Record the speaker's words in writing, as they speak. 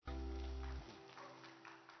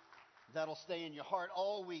That'll stay in your heart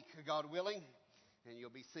all week, God willing. And you'll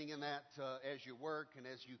be singing that as you work and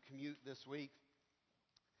as you commute this week.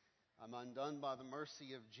 I'm undone by the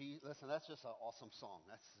mercy of Jesus. Listen, that's just an awesome song.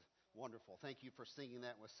 That's wonderful. Thank you for singing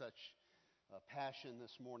that with such passion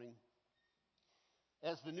this morning.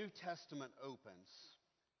 As the New Testament opens,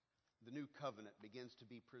 the new covenant begins to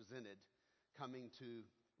be presented, coming to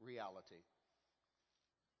reality.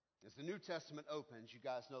 As the New Testament opens, you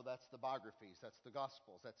guys know that's the biographies, that's the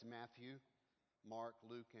Gospels, that's Matthew, Mark,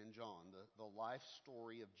 Luke, and John, the life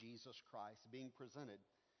story of Jesus Christ being presented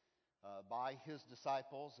by his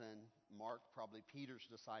disciples, and Mark, probably Peter's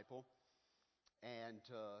disciple. And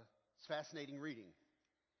it's fascinating reading.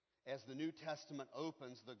 As the New Testament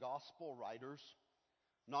opens, the Gospel writers,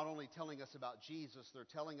 not only telling us about Jesus, they're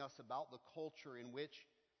telling us about the culture in which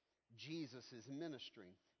Jesus is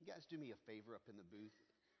ministering. You guys do me a favor up in the booth.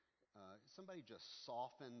 Somebody just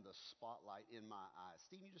soften the spotlight in my eyes.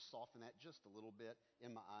 Steve, you just soften that just a little bit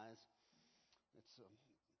in my eyes. It's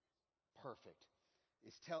perfect.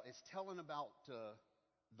 It's telling about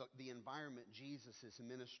the environment Jesus is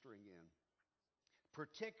ministering in,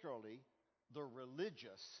 particularly the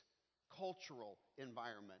religious, cultural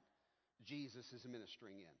environment Jesus is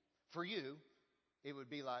ministering in. For you, it would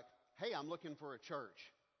be like, hey, I'm looking for a church.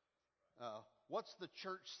 What's the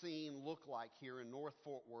church scene look like here in North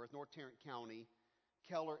Fort Worth, North Tarrant County,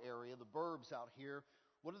 Keller area, the burbs out here?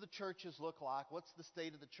 What do the churches look like? What's the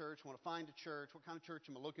state of the church? I want to find a church. What kind of church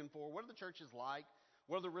am I looking for? What are the churches like?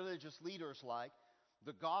 What are the religious leaders like?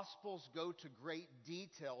 The Gospels go to great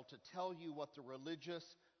detail to tell you what the religious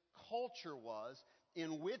culture was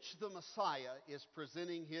in which the Messiah is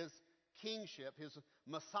presenting his kingship, his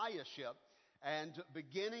messiahship, and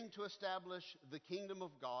beginning to establish the kingdom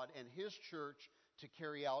of God and his church to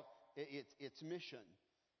carry out its mission.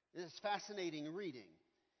 It's fascinating reading.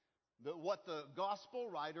 What the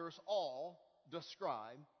gospel writers all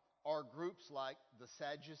describe are groups like the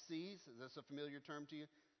Sadducees. Is this a familiar term to you?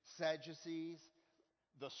 Sadducees,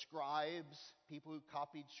 the scribes, people who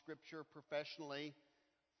copied scripture professionally,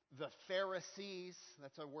 the Pharisees.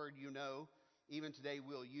 That's a word you know. Even today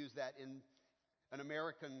we'll use that in an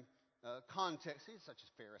American context. He's such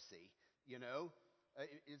a Pharisee, you know.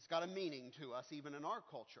 It's got a meaning to us even in our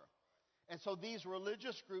culture. And so these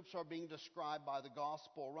religious groups are being described by the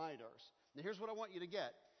gospel writers. Now here's what I want you to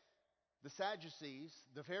get. The Sadducees,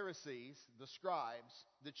 the Pharisees, the scribes,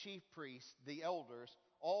 the chief priests, the elders,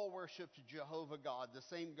 all worshiped Jehovah God, the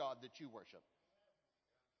same God that you worship.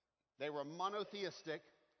 They were monotheistic.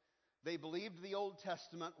 They believed the Old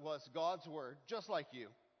Testament was God's word, just like you.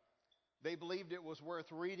 They believed it was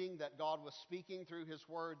worth reading, that God was speaking through his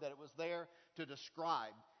word, that it was there to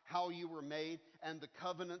describe how you were made and the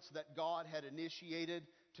covenants that God had initiated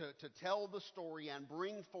to tell the story and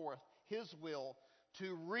bring forth his will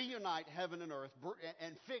to reunite heaven and earth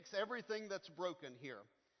and fix everything that's broken here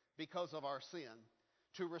because of our sin,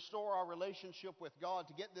 to restore our relationship with God,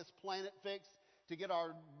 to get this planet fixed, to get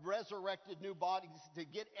our resurrected new bodies, to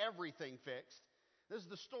get everything fixed. This is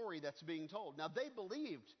the story that's being told. Now, they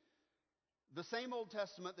believed the same Old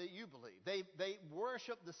Testament that you believe. They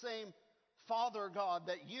worship the same Father God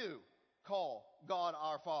that you call God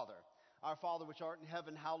our Father. Our Father which art in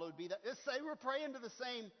heaven, hallowed be that. They were praying to the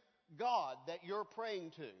same God that you're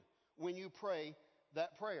praying to when you pray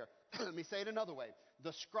that prayer. Let me say it another way.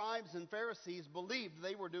 The scribes and Pharisees believed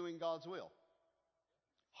they were doing God's will.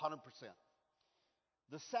 100%.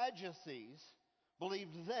 The Sadducees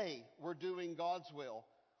believed they were doing God's will.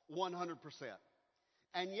 100%.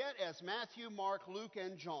 And yet, as Matthew, Mark, Luke,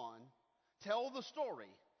 and John tell the story,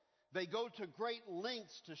 they go to great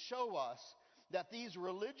lengths to show us that these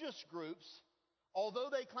religious groups, although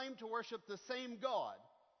they claim to worship the same God,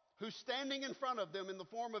 who's standing in front of them in the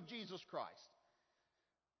form of Jesus Christ,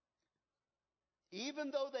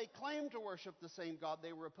 even though they claim to worship the same God,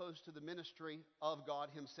 they were opposed to the ministry of God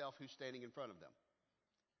himself who's standing in front of them.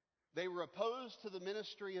 They were opposed to the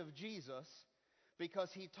ministry of Jesus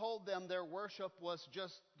because he told them their worship was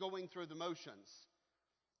just going through the motions.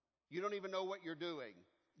 You don't even know what you're doing.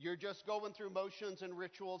 You're just going through motions and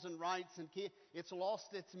rituals and rites, and it's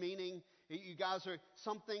lost its meaning. You guys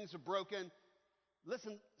some things are broken.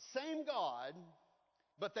 Listen, same God,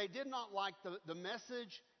 but they did not like the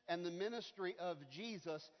message and the ministry of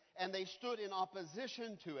Jesus, and they stood in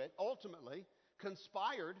opposition to it, ultimately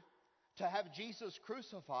conspired to have Jesus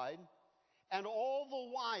crucified. And all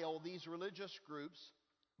the while, these religious groups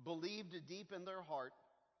believed deep in their heart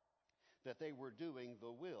that they were doing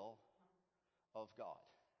the will of God.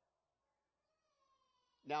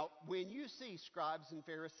 Now, when you see scribes and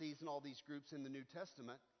Pharisees and all these groups in the New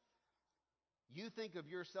Testament, you think of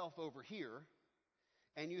yourself over here,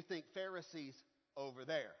 and you think Pharisees over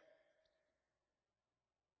there.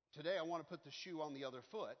 Today I want to put the shoe on the other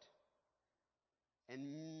foot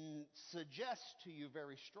and suggest to you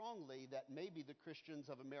very strongly that maybe the Christians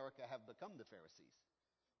of America have become the Pharisees.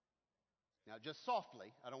 Now, just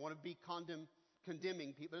softly, I don't want to be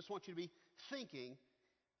condemning people. I just want you to be thinking,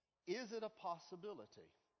 is it a possibility?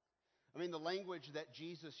 I mean, the language that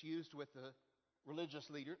Jesus used with the religious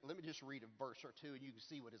leader, let me just read a verse or two and you can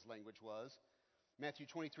see what his language was. Matthew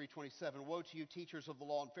 23:27, woe to you, teachers of the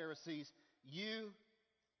law and Pharisees, you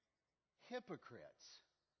hypocrites,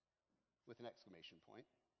 with an exclamation point.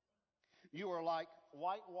 You are like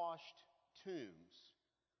whitewashed tombs,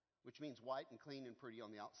 which means white and clean and pretty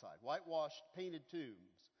on the outside. Whitewashed, painted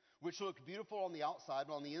tombs, which look beautiful on the outside,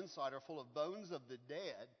 but on the inside are full of bones of the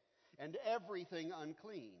dead and everything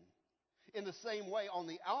unclean. In the same way, on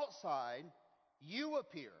the outside, you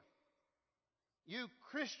appear. You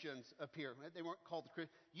Christians appear. They weren't called the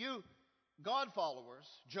Christians. You God followers,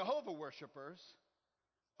 Jehovah worshipers,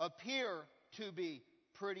 appear to be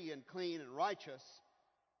pretty and clean and righteous,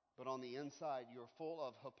 but on the inside, you're full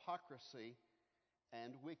of hypocrisy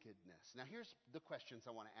and wickedness. Now, here's the questions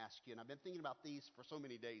I want to ask you, and I've been thinking about these for so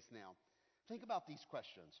many days now. Think about these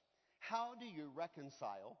questions. How do you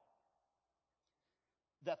reconcile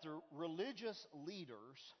that the religious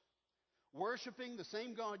leaders worshiping the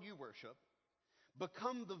same God you worship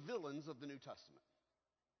become the villains of the New Testament?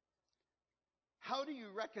 How do you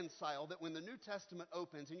reconcile that when the New Testament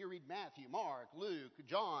opens and you read Matthew, Mark, Luke,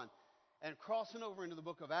 John, and crossing over into the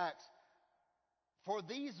book of Acts, for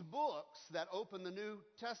these books that open the New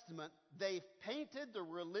Testament, they've painted the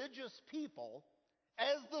religious people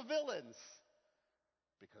as the villains,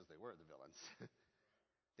 because they were the villains.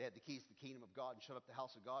 They had the keys to the kingdom of God and shut up the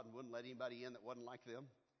house of God and wouldn't let anybody in that wasn't like them.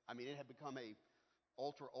 I mean, it had become a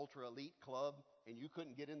ultra elite club, and you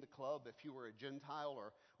couldn't get in the club if you were a Gentile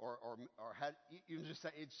or had, you can just say,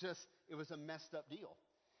 it was a messed up deal.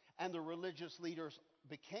 And the religious leaders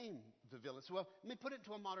became the villains. Well, let me put it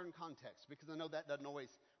into a modern context, because I know that doesn't always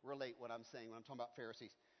relate what I'm saying when I'm talking about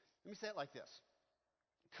Pharisees. Let me say it like this.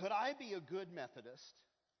 Could I be a good Methodist,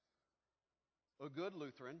 a good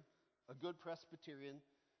Lutheran, a good Presbyterian,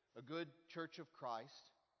 a good Church of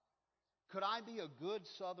Christ? Could I be a good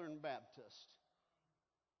Southern Baptist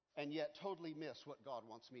and yet totally miss what God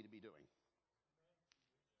wants me to be doing?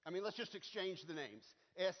 I mean, let's just exchange the names.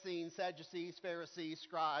 Essenes, Sadducees, Pharisees,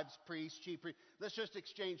 scribes, priests, chief priests. Let's just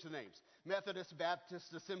exchange the names. Methodist,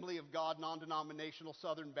 Baptist, Assembly of God, non-denominational,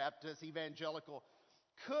 Southern Baptist, evangelical.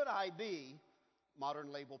 Could I be,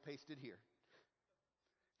 modern label pasted here.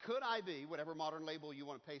 Could I be, whatever modern label you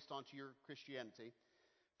want to paste onto your Christianity,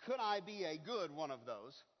 could I be a good one of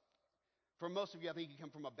those? For most of you, I think you come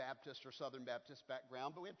from a Baptist or Southern Baptist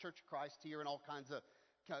background, but we have Church of Christ here and all kinds of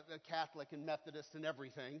Catholic and Methodist and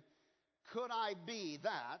everything. Could I be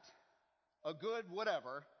that, a good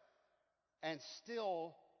whatever, and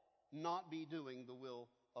still not be doing the will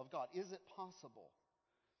of God? Is it possible?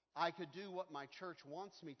 I could do what my church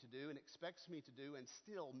wants me to do and expects me to do and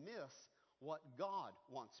still miss what God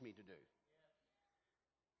wants me to do.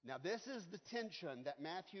 Now, this is the tension that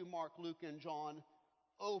Matthew, Mark, Luke, and John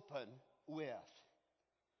open with.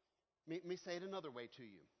 Let me say it another way to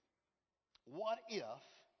you. What if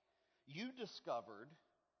you discovered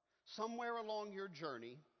somewhere along your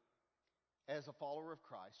journey as a follower of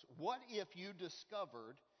Christ, what if you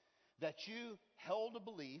discovered that you held a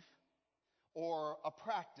belief or a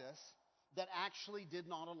practice that actually did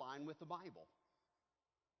not align with the Bible?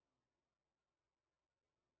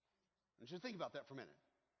 And just think about that for a minute.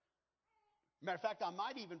 Matter of fact, I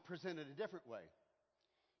might even present it a different way.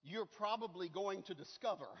 You're probably going to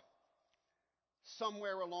discover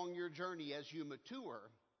somewhere along your journey as you mature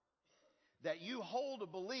that you hold a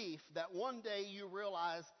belief that one day you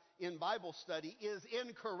realize in Bible study is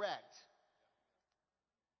incorrect.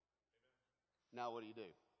 Now, what do you do?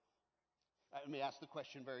 Let me ask the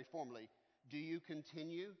question very formally. Do you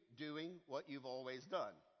continue doing what you've always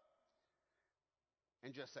done?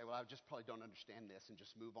 And just say, well, I just probably don't understand this, and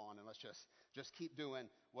just move on, and let's just keep doing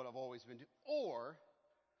what I've always been doing. Or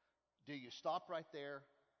do you stop right there,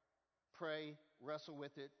 pray, wrestle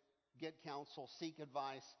with it, get counsel, seek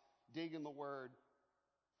advice, dig in the Word,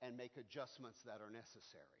 and make adjustments that are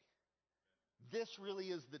necessary? This really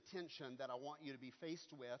is the tension that I want you to be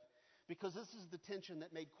faced with, because this is the tension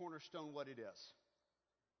that made Cornerstone what it is.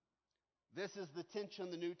 This is the tension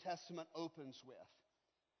the New Testament opens with.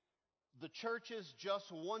 The church is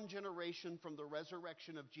just one generation from the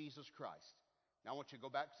resurrection of Jesus Christ. Now I want you to go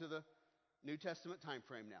back to the New Testament time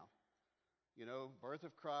frame now. You know, birth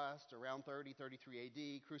of Christ around 30, 33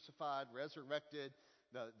 AD, crucified, resurrected,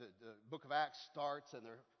 the book of Acts starts and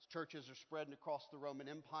their churches are spreading across the Roman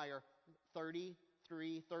Empire,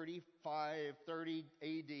 33, 35, 30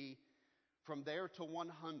 AD. From there to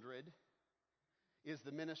 100 is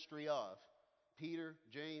the ministry of Peter,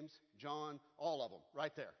 James, John, all of them,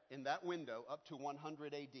 right there. In that window up to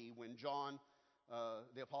 100 AD when John,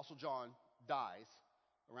 the Apostle John, dies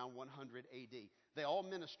around 100 AD. They all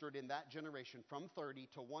ministered in that generation from 30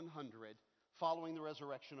 to 100 following the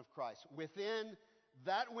resurrection of Christ. Within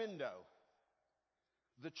that window,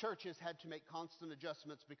 the churches had to make constant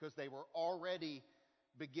adjustments because they were already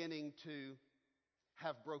beginning to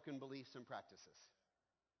have broken beliefs and practices.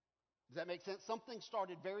 Does that make sense? Something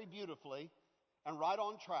started very beautifully and right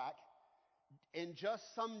on track. In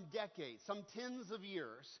just some decades, some tens of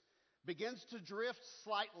years, begins to drift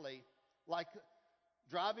slightly like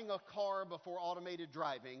driving a car before automated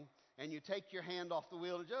driving, and you take your hand off the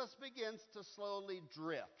wheel, it just begins to slowly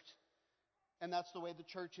drift. And that's the way the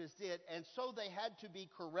churches did. And so they had to be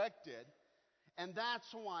corrected. And that's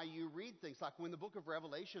why you read things like when the book of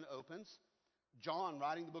Revelation opens, John,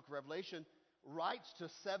 writing the book of Revelation, writes to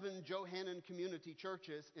 7 Johannine community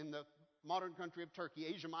churches in the modern country of Turkey,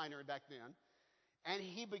 Asia Minor back then. And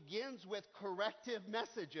he begins with corrective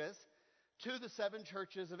messages to the 7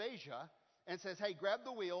 churches of Asia and says, hey, grab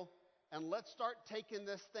the wheel and let's start taking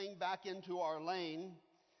this thing back into our lane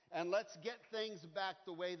and let's get things back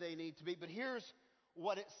the way they need to be. But here's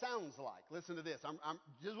what it sounds like. Listen to this.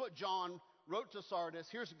 This is what John wrote to Sardis.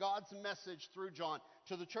 Here's God's message through John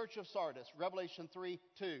to the church of Sardis, Revelation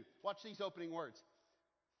 3:2. Watch these opening words.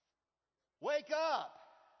 Wake up!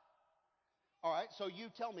 All right, so you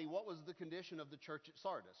tell me, what was the condition of the church at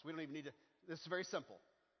Sardis? We don't even need to, this is very simple.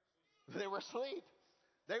 They were asleep.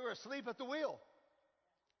 They were asleep at the wheel.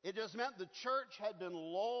 It just meant the church had been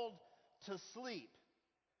lulled to sleep.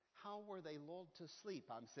 How were they lulled to sleep?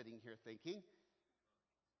 I'm sitting here thinking.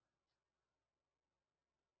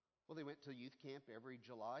 Well, they went to youth camp every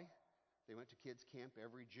July. They went to kids camp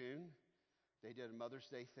every June. They did a Mother's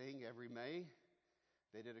Day thing every May.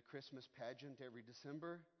 They did a Christmas pageant every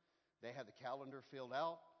December. They had the calendar filled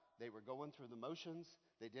out. They were going through the motions.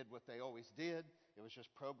 They did what they always did. It was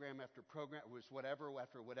just program after program. It was whatever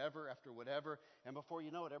after whatever after whatever. And before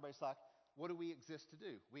you know it, everybody's like, what do we exist to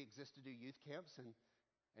do? We exist to do youth camps and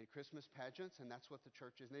Christmas pageants, and that's what the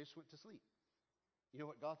church is. And they just went to sleep. You know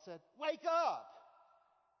what God said? Wake up!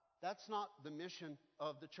 That's not the mission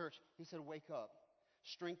of the church. He said, wake up.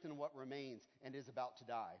 Strengthen what remains and is about to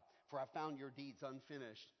die. For I found your deeds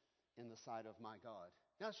unfinished in the sight of my God.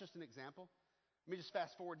 Now, that's just an example. Let me just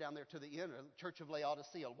fast forward down there to the end. The church of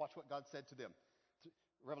Laodicea. Watch what God said to them.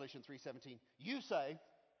 Revelation 3:17. You say,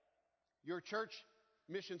 your church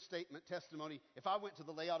mission statement, testimony, if I went to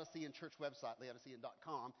the Laodicean church website,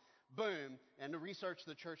 laodicean.com, boom, and to research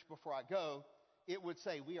the church before I go, it would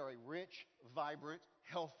say we are a rich, vibrant,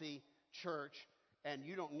 healthy church, and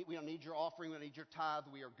we don't need your offering, we don't need your tithe,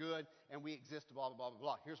 we are good, and we exist, blah, blah, blah, blah,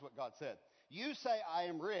 blah. Here's what God said. You say I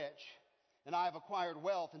am rich, and I have acquired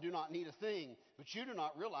wealth and do not need a thing, but you do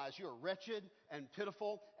not realize you are wretched and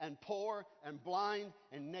pitiful and poor and blind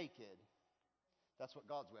and naked. That's what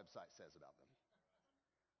God's website says about them.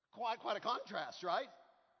 Quite a contrast, right?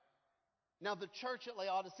 Now, the church at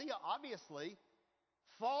Laodicea obviously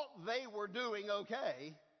thought they were doing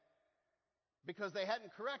okay because they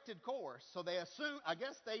hadn't corrected course. So they assumed, I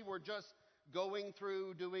guess they were just going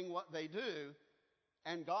through doing what they do.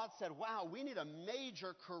 And God said, wow, we need a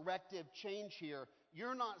major corrective change here.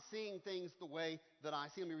 You're not seeing things the way that I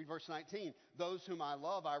see. Let me read verse 19. Those whom I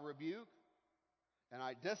love, I rebuke and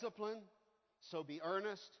I discipline. So be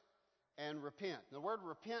earnest and repent. The word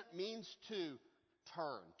repent means to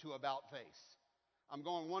turn, to about face. I'm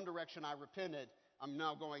going one direction, I repented. I'm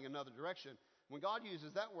now going another direction. When God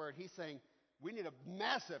uses that word, he's saying, we need a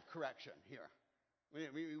massive correction here.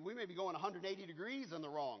 We may be going 180 degrees in the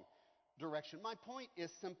wrong direction. My point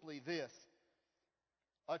is simply this.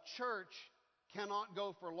 A church cannot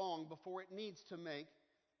go for long before it needs to make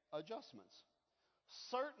adjustments.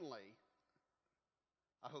 Certainly,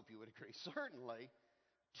 I hope you would agree, certainly,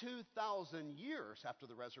 2,000 years after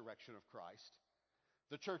the resurrection of Christ,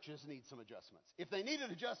 the churches need some adjustments. If they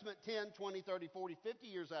needed adjustment 10, 20, 30, 40, 50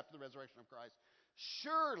 years after the resurrection of Christ,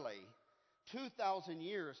 surely 2,000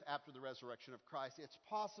 years after the resurrection of Christ, it's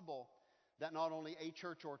possible that not only a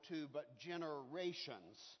church or two, but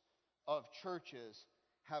generations of churches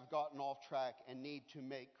have gotten off track and need to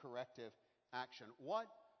make corrective action. What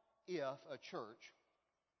if a church,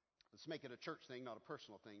 let's make it a church thing, not a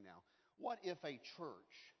personal thing now. What if a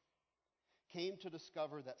church came to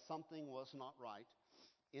discover that something was not right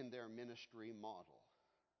in their ministry model?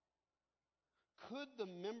 could the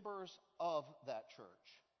members of that church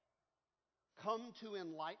come to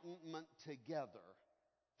enlightenment together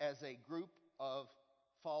as a group of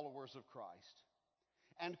followers of Christ?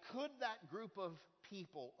 And could that group of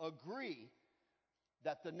people agree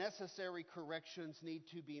that the necessary corrections need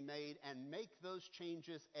to be made and make those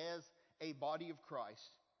changes as a body of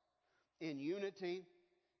Christ in unity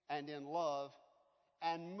and in love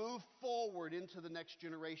and move forward into the next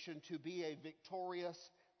generation to be a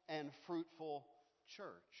victorious and fruitful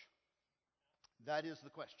church? That is the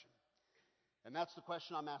question. And that's the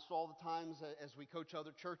question I'm asked all the times as we coach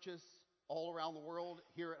other churches all around the world,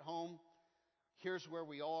 here at home. Here's where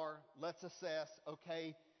we are. Let's assess,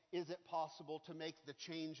 okay, is it possible to make the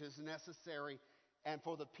changes necessary and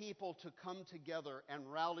for the people to come together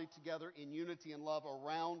and rally together in unity and love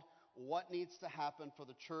around what needs to happen for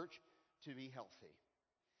the church to be healthy?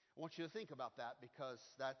 I want you to think about that because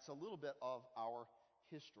that's a little bit of our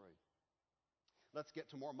history. Let's get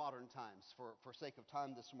to more modern times for sake of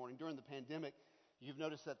time this morning. During the pandemic, you've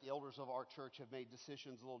noticed that the elders of our church have made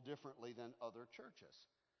decisions a little differently than other churches.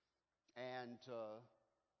 And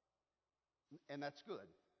that's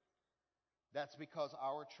good. That's because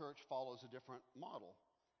our church follows a different model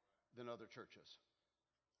than other churches.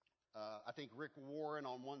 I think Rick Warren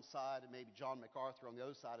on one side and maybe John MacArthur on the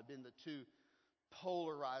other side have been the two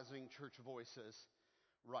polarizing church voices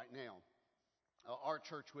right now. Our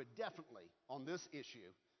church would definitely, on this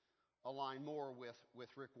issue, align more with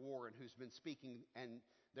Rick Warren, who's been speaking, and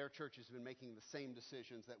their church has been making the same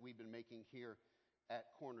decisions that we've been making here at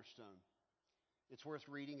Cornerstone. It's worth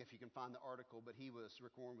reading if you can find the article, but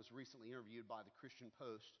Rick Warren was recently interviewed by the Christian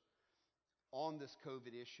Post on this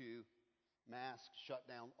COVID issue, masks,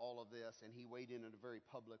 shutdown, all of this, and he weighed in a very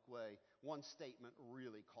public way. One statement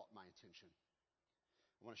really caught my attention.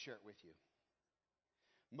 I want to share it with you.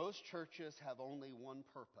 Most churches have only one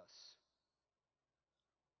purpose: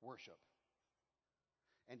 worship.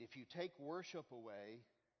 And if you take worship away,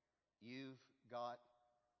 you've got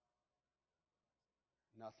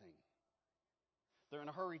nothing. They're in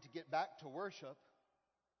a hurry to get back to worship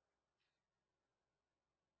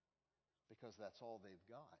because that's all they've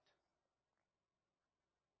got.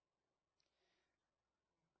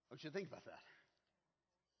 I want you to think about that.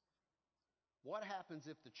 What happens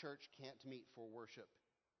if the church can't meet for worship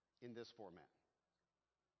in this format,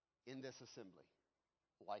 in this assembly,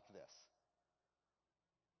 like this?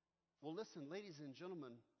 Well, listen, ladies and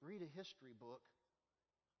gentlemen, read a history book.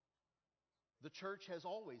 The church has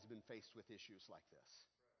always been faced with issues like this.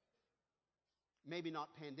 Maybe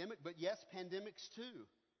not pandemic, but yes, pandemics too.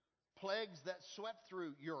 Plagues that swept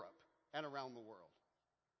through Europe and around the world.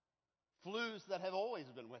 Flus that have always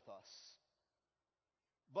been with us.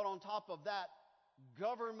 But on top of that,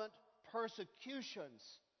 government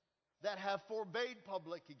persecutions that have forbade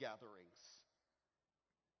public gatherings.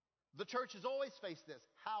 The church has always faced this.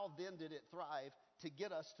 How then did it thrive to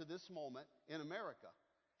get us to this moment in America?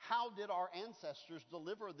 How did our ancestors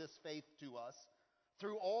deliver this faith to us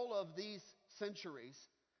through all of these centuries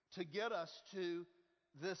to get us to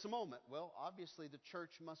this moment? Well, obviously the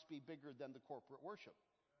church must be bigger than the corporate worship,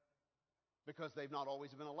 because they've not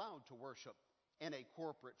always been allowed to worship in a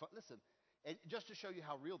corporate. Listen, and just to show you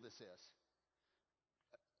how real this is,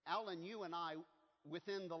 Alan, you and I,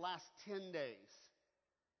 within the last 10 days,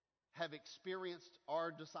 have experienced our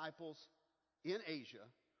disciples in Asia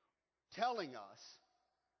telling us,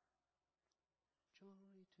 "Joy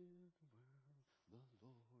to the world,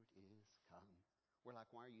 the Lord is come." We're like,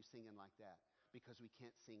 "Why are you singing like that?" Because we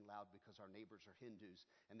can't sing loud because our neighbors are Hindus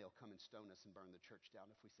and they'll come and stone us and burn the church down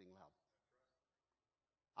if we sing loud.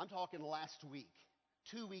 I'm talking last week,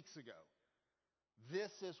 2 weeks ago.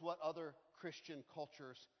 This is what other Christian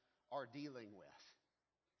cultures are dealing with.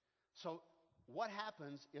 So what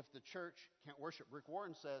happens if the church can't worship? Rick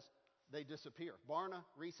Warren says they disappear. Barna,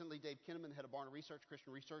 recently, Dave Kinnaman, head of Barna Research,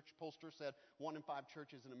 Christian Research pollster, said 1 in 5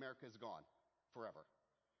 churches in America is gone forever.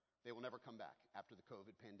 They will never come back after the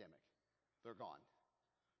COVID pandemic. They're gone.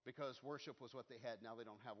 Because worship was what they had. Now they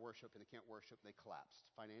don't have worship, and they can't worship. They collapsed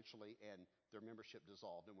financially, and their membership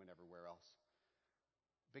dissolved and went everywhere else.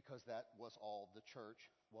 Because that was all the church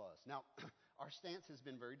was. Now, our stance has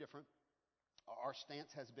been very different. Our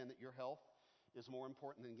stance has been that your health is more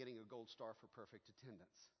important than getting a gold star for perfect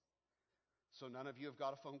attendance. So none of you have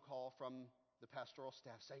got a phone call from the pastoral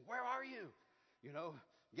staff saying, "Where are you? You know,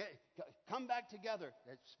 come back together."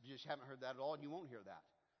 You just haven't heard that at all, and you won't hear that.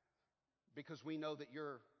 Because we know that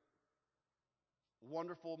you're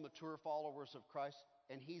wonderful, mature followers of Christ,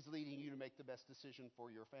 and He's leading you to make the best decision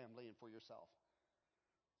for your family and for yourself.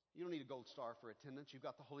 You don't need a gold star for attendance. You've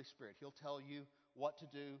got the Holy Spirit. He'll tell you what to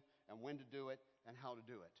do and when to do it and how to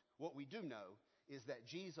do it. What we do know is that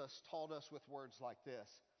Jesus taught us with words like this,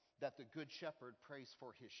 that the good shepherd prays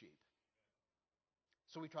for his sheep.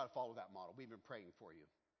 So we try to follow that model. We've been praying for you.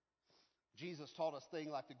 Jesus taught us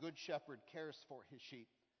things like the good shepherd cares for his sheep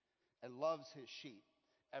and loves his sheep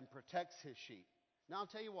and protects his sheep. Now, I'll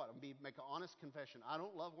tell you what, I'm going to make an honest confession. I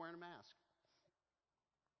don't love wearing a mask.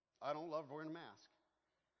 I don't love wearing a mask.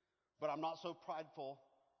 But I'm not so prideful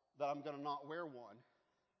that I'm going to not wear one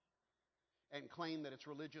and claim that it's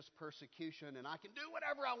religious persecution and I can do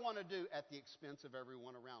whatever I want to do at the expense of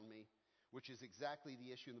everyone around me, which is exactly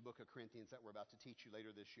the issue in the book of Corinthians that we're about to teach you later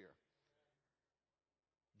this year.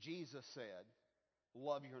 Jesus said,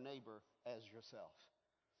 love your neighbor as yourself.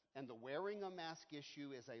 And the wearing a mask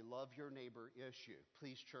issue is a love your neighbor issue.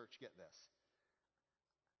 Please, church, get this.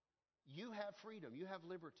 You have freedom, you have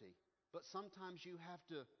liberty, but sometimes you have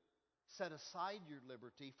to set aside your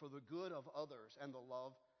liberty for the good of others and the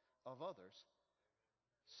love of others.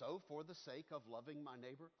 So, for the sake of loving my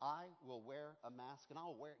neighbor, I will wear a mask, and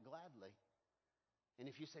I'll wear it gladly. And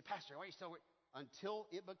if you say, Pastor, why are you still wearing? Until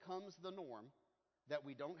it becomes the norm that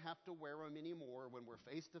we don't have to wear them anymore when we're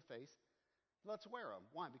face to face, let's wear them.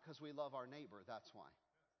 Why? Because we love our neighbor. That's why.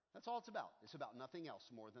 That's all it's about. It's about nothing else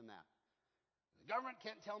more than that. The government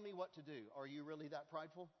can't tell me what to do. Are you really that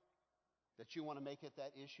prideful that you want to make it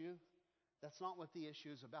that issue? That's not what the issue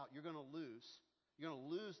is about. You're going to lose. You're going to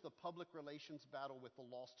lose the public relations battle with the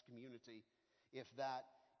lost community if that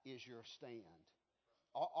is your stand.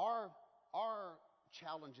 Our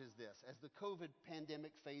challenge is this. As the COVID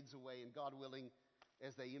pandemic fades away, and God willing,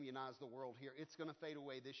 as they immunize the world here, it's going to fade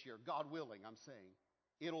away this year. God willing, I'm saying.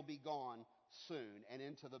 It'll be gone soon and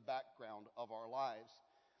into the background of our lives.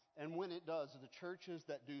 And when it does, the churches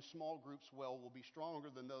that do small groups well will be stronger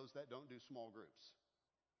than those that don't do small groups.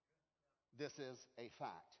 This is a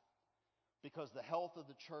fact. Because the health of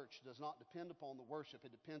the church does not depend upon the worship.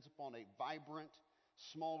 It depends upon a vibrant,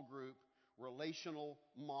 small group, relational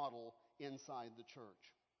model inside the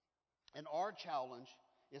church. And our challenge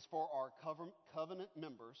is for our covenant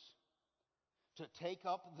members to take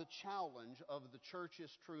up the challenge of the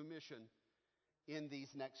church's true mission in these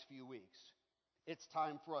next few weeks. It's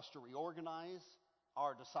time for us to reorganize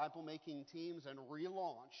our disciple-making teams and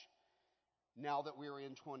relaunch now that we're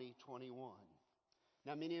in 2021.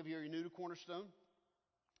 Now, many of you are new to Cornerstone,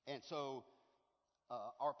 and so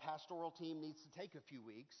our pastoral team needs to take a few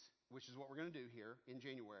weeks, which is what we're going to do here in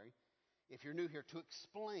January, if you're new here, to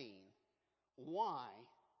explain why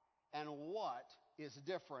and what is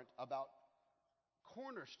different about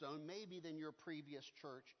Cornerstone maybe than your previous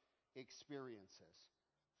church experiences.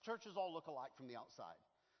 Churches all look alike from the outside.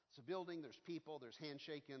 It's a building, there's people, there's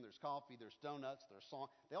handshaking, there's coffee, there's donuts, there's song.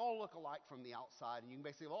 They all look alike from the outside, and you can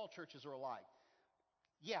basically say, well, all churches are alike.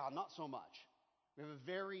 Yeah, not so much. We have a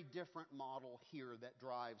very different model here that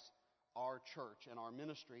drives our church and our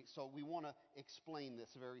ministry, so we want to explain this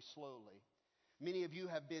very slowly. Many of you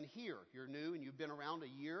have been here. You're new and you've been around a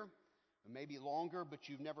year, maybe longer, but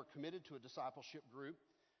you've never committed to a discipleship group.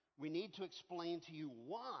 We need to explain to you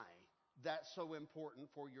why that's so important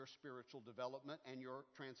for your spiritual development and your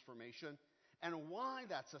transformation, and why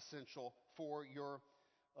that's essential for your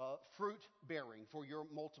fruit bearing, for your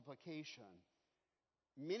multiplication.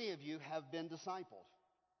 Many of you have been discipled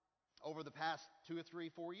over the past 2 or 3,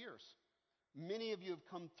 4 years. Many of you have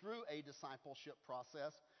come through a discipleship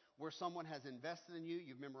process where someone has invested in you.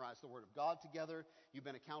 You've memorized the Word of God together. You've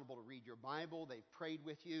been accountable to read your Bible. They've prayed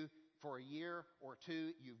with you for a year or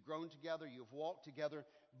two. You've grown together. You've walked together.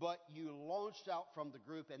 But you launched out from the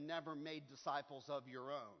group and never made disciples of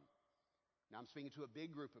your own. Now, I'm speaking to a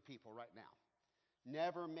big group of people right now.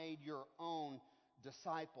 Never made your own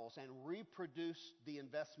disciples and reproduced the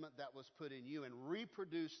investment that was put in you and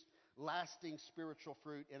reproduced lasting spiritual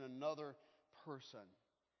fruit in another person.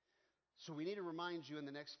 So we need to remind you in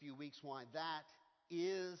the next few weeks why that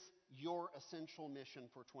is your essential mission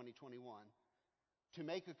for 2021. To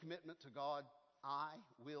make a commitment to God, I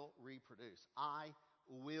will reproduce. I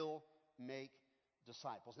will make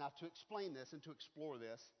disciples. Now, to explain this and to explore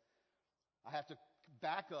this, I have to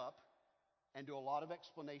back up and do a lot of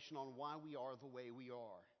explanation on why we are the way we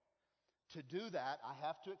are. To do that, I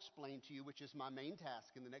have to explain to you, which is my main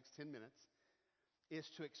task in the next 10 minutes, is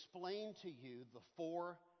to explain to you the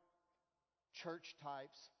 4 church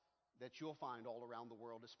types that you'll find all around the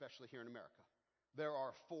world, especially here in America. There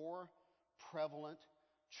are 4 prevalent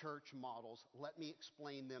church models. Let me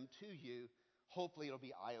explain them to you. Hopefully it'll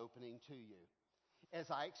be eye-opening to you.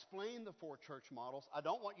 As I explain the 4 church models, I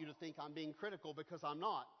don't want you to think I'm being critical, because I'm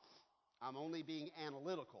not. I'm only being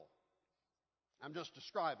analytical. I'm just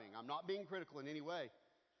describing. I'm not being critical in any way.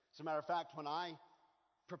 As a matter of fact, when I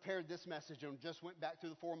prepared this message and just went back through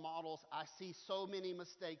the 4 models, I see so many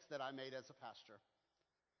mistakes that I made as a pastor.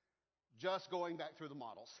 Just going back through the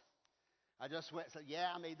models. I just went and said, yeah,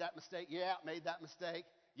 I made that mistake. Yeah, I made that mistake.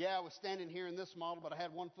 Yeah, I was standing here in this model, but I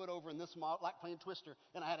had one foot over in this model, like playing Twister,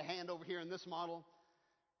 and I had a hand over here in this model.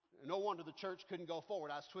 No wonder the church couldn't go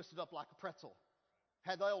forward. I was twisted up like a pretzel.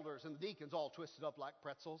 Had the elders and the deacons all twisted up like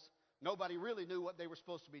pretzels. Nobody really knew what they were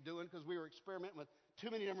supposed to be doing because we were experimenting with too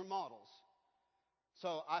many different models.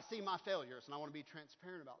 So I see my failures, and I want to be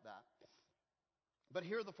transparent about that. But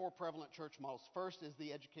here are the 4 prevalent church models. First is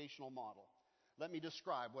the educational model. Let me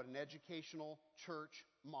describe what an educational church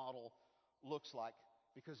model looks like,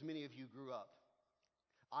 because many of you grew up.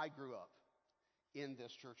 I grew up in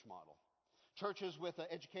this church model. Churches with an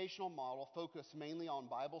educational model focus mainly on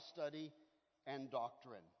Bible study and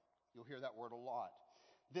doctrine. You'll hear that word a lot.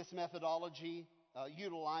 This methodology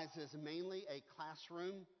utilizes mainly a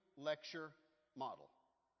classroom lecture model.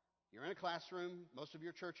 You're in a classroom, most of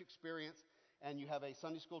your church experience, and you have a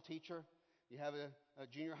Sunday school teacher, you have a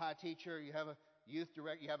junior high teacher, you have a youth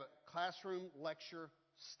director, you have a classroom lecture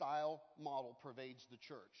style model pervades the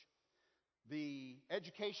church. The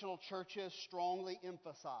educational churches strongly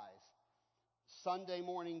emphasize Sunday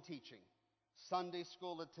morning teaching, Sunday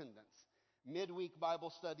school attendance, midweek Bible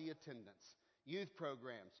study attendance, youth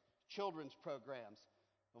programs, children's programs,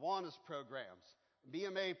 Awanas programs,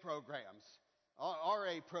 BMA programs,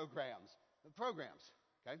 RA programs,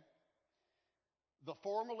 okay? The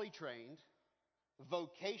formally trained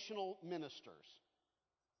vocational ministers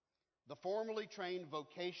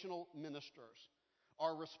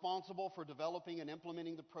are responsible for developing and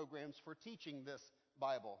implementing the programs for teaching this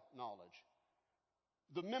Bible knowledge.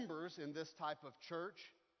 The members in this type of church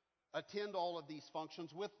attend all of these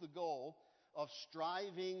functions with the goal of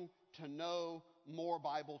striving to know more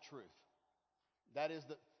Bible truth. That is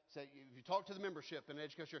if you talk to the membership in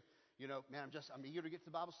education, man, I'm eager to get to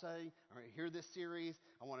the Bible study. I'm going to hear this series.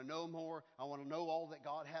 I want to know more. I want to know all that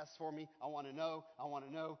God has for me. I want to know.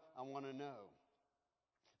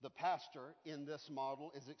 The pastor in this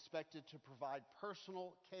model is expected to provide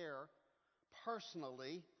personal care,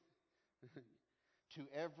 personally, to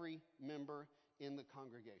every member in the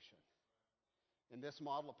congregation. In this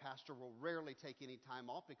model, a pastor will rarely take any time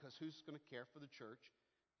off, because who's going to care for the church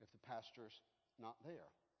if the pastor's not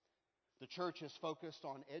there? The church is focused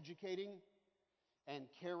on educating and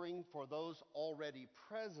caring for those already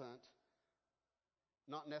present,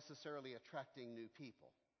 not necessarily attracting new people.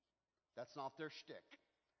 That's not their shtick.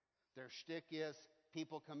 Their shtick is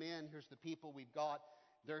people come in, here's the people we've got,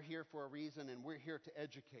 they're here for a reason, and we're here to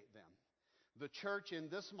educate them. The church in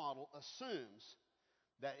this model assumes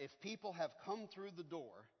that if people have come through the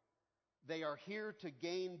door, they are here to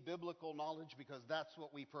gain biblical knowledge, because that's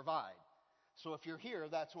what we provide. So if you're here,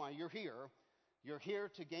 that's why you're here. You're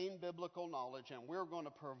here to gain biblical knowledge, and we're going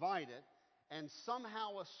to provide it, and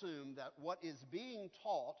somehow assume that what is being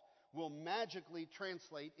taught will magically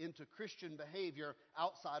translate into Christian behavior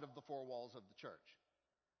outside of the 4 walls of the church.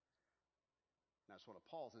 And I just want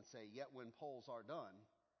to pause and say, yet when polls are done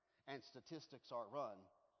and statistics are run,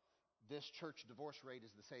 this church divorce rate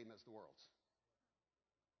is the same as the world's.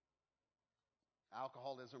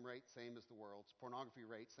 Alcoholism rate, same as the world's. Pornography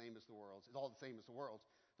rate, same as the world's. It's all the same as the world's.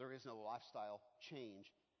 There is no lifestyle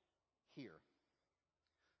change here.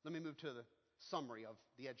 Let me move to the summary of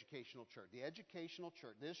the educational church. The educational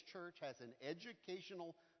church, this church has an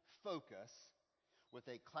educational focus with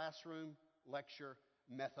a classroom lecture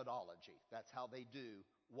methodology. That's how they do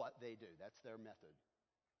what they do. That's their method.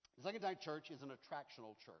 The second type church is an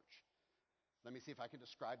attractional church. Let me see if I can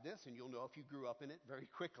describe this, and you'll know if you grew up in it very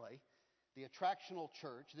quickly. The attractional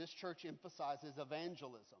church, this church emphasizes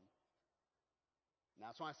evangelism. Now,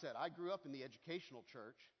 that's why I said I grew up in the educational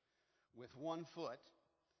church with one foot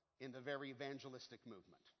in the very evangelistic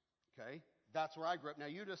movement. Okay? That's where I grew up. Now,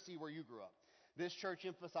 you just see where you grew up. This church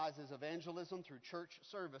emphasizes evangelism through church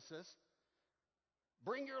services.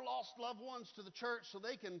 Bring your lost loved ones to the church so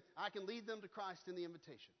I can lead them to Christ in the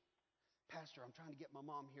invitation. Pastor, I'm trying to get my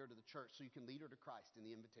mom here to the church so you can lead her to Christ in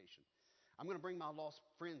the invitation. I'm going to bring my lost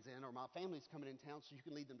friends in, or my family's coming in town so you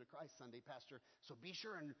can lead them to Christ Sunday, Pastor. So be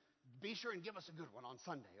sure and give us a good one on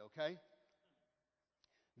Sunday, okay?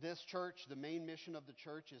 This church, the main mission of the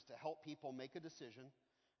church is to help people make a decision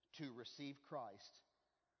to receive Christ.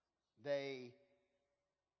 They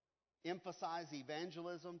emphasize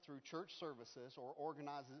evangelism through church services or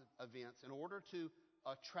organize events in order to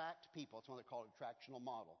attract people. That's why they call it an attractional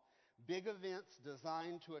model. Big events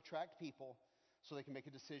designed to attract people so they can make a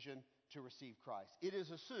decision to receive Christ. It is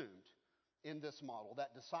assumed in this model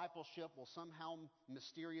that discipleship will somehow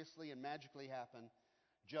mysteriously and magically happen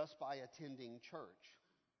just by attending church.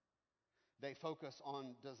 They focus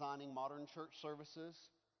on designing modern church services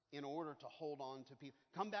in order to hold on to people.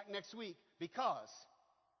 Come back next week because,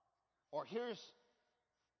 or here's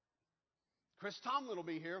Chris Tomlin will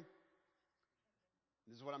be here.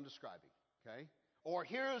 This is what I'm describing, okay? Or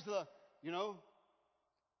here's the,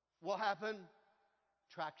 will happen,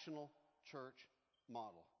 tractional church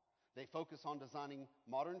model. They focus on designing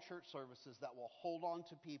modern church services that will hold on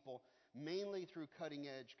to people mainly through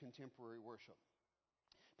cutting-edge contemporary worship.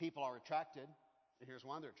 People are attracted, and here's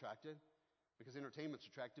why they're attracted, because entertainment's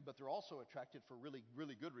attractive, but they're also attracted for really,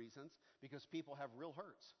 really good reasons, because people have real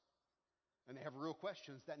hurts, and they have real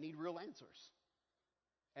questions that need real answers.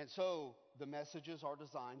 And so the messages are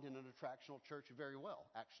designed in an attractional church very well,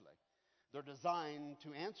 actually. They're designed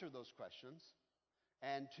to answer those questions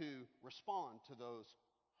and to respond to those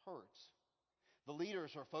hurts. The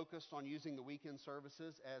leaders are focused on using the weekend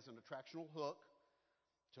services as an attractional hook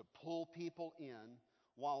to pull people in,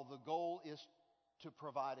 while the goal is to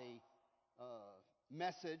provide a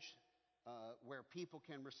message where people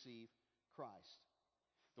can receive Christ.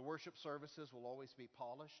 The worship services will always be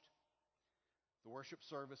polished. The worship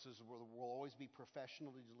services will always be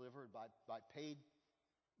professionally delivered by paid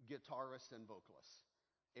guitarists and vocalists.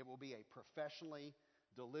 It will be a professionally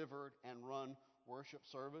delivered and run worship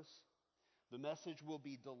service. The message will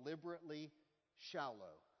be deliberately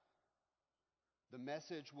shallow. The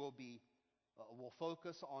message will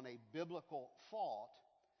focus on a biblical thought,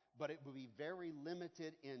 but it will be very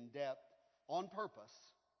limited in depth on purpose,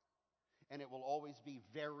 and it will always be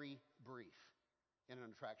very brief in an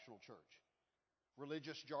attractional church.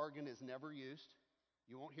 Religious jargon is never used.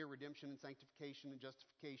 You won't hear redemption and sanctification and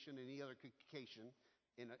justification and any other occasion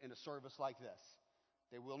in a service like this.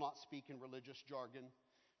 They will not speak in religious jargon.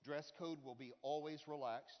 Dress code will be always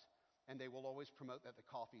relaxed, and they will always promote that the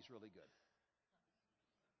coffee's really good.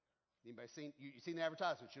 Anybody seen? You've seen the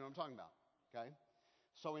advertisements, you know what I'm talking about, okay?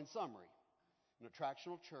 So in summary, an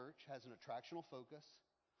attractional church has an attractional focus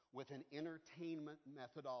with an entertainment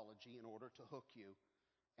methodology in order to hook you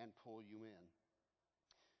and pull you in.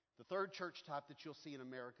 The third church type that you'll see in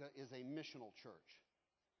America is a missional church.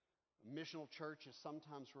 A missional church is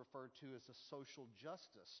sometimes referred to as a social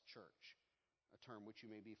justice church, a term which you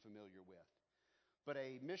may be familiar with. But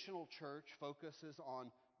a missional church focuses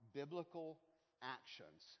on biblical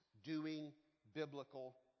actions, doing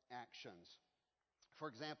biblical actions. For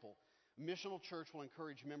example, a missional church will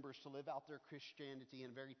encourage members to live out their Christianity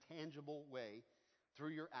in a very tangible way through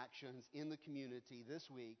your actions in the community this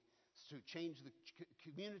week to change the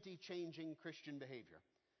community-changing Christian behavior.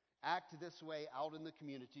 Act this way out in the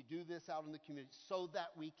community. Do this out in the community so that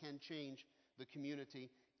we can change the community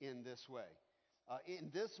in this way. In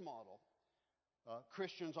this model,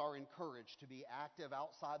 Christians are encouraged to be active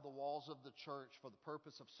outside the walls of the church for the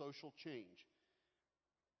purpose of social change.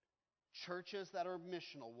 Churches that are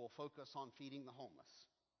missional will focus on feeding the homeless.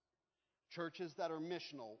 Churches that are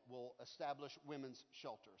missional will establish women's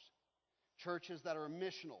shelters. Churches that are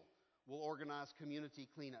missional will organize community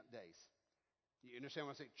cleanup days. You understand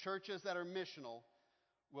what I'm saying? Churches that are missional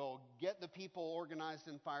will get the people organized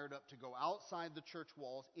and fired up to go outside the church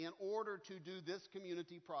walls in order to do this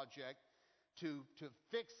community project, to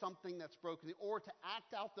fix something that's broken, or to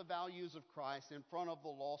act out the values of Christ in front of the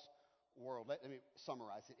lost world. Let me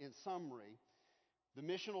summarize it. In summary, the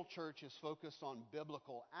missional church is focused on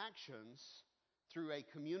biblical actions through a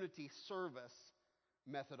community service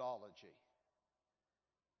methodology.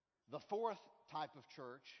 The fourth type of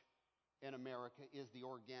church in America is the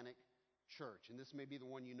organic church, and this may be the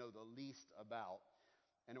one you know the least about,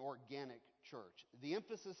 an organic church. The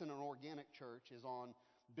emphasis in an organic church is on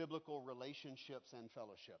biblical relationships and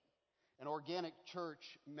fellowship. An organic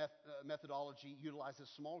church methodology utilizes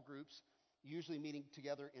small groups, usually meeting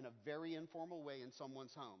together in a very informal way in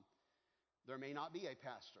someone's home. There may not be a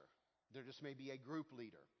pastor. There just may be a group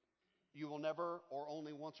leader. You will never, or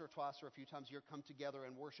only once or twice or a few times a year, come together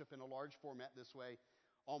and worship in a large format this way.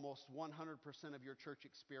 Almost 100% of your church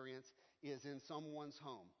experience is in someone's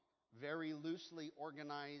home, very loosely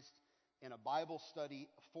organized in a Bible study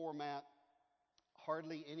format,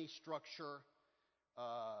 hardly any structure.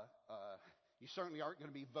 You certainly aren't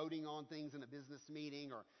going to be voting on things in a business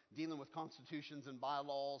meeting or dealing with constitutions and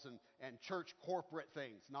bylaws and church corporate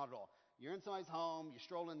things. Not at all. You're in somebody's home, you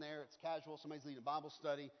stroll in there, it's casual, somebody's leading a Bible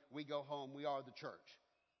study, we go home, we are the church.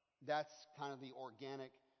 That's kind of the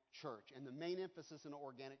organic church. And the main emphasis in an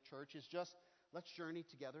organic church is just, let's journey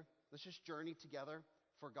together. Let's just journey together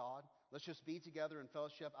for God. Let's just be together in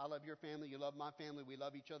fellowship. I love your family, you love my family, we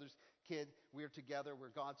love each other's kid. We're together, we're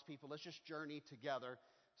God's people. Let's just journey together.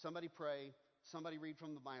 Somebody pray, somebody read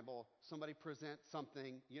from the Bible, somebody present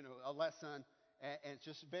something, a lesson, and it's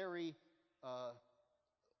just very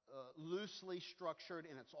loosely structured,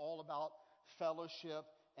 and it's all about fellowship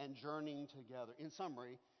and journeying together. In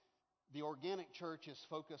summary, the organic church is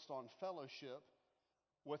focused on fellowship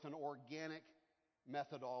with an organic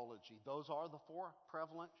methodology. Those are the four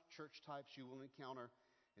prevalent church types you will encounter,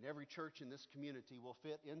 and every church in this community will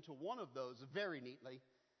fit into one of those very neatly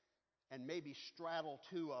and maybe straddle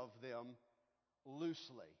two of them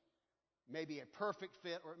loosely. Maybe a perfect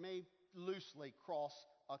fit, or it may loosely cross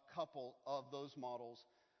a couple of those models.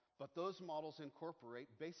 But those models incorporate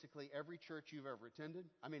basically every church you've ever attended.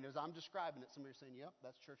 I mean, as I'm describing it, somebody's saying, yep,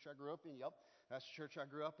 that's the church I grew up in. Yep, that's the church I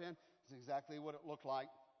grew up in. It's exactly what it looked like.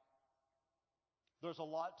 There's a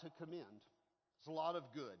lot to commend. There's a lot of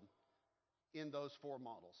good in those four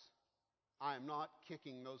models. I am not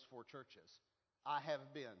kicking those four churches. I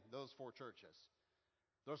have been those four churches.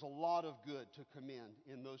 There's a lot of good to commend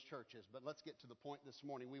in those churches. But let's get to the point this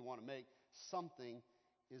morning we want to make. Something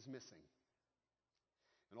is missing.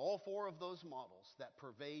 And all four of those models that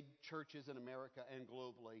pervade churches in America and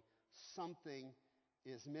globally, something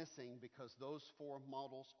is missing because those four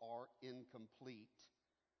models are incomplete.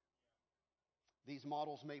 These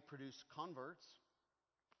models may produce converts.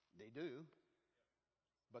 They do.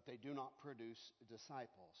 But they do not produce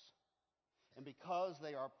disciples. And because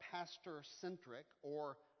they are pastor-centric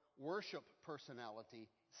or worship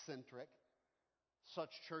personality-centric, such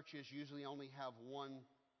churches usually only have one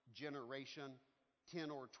generation,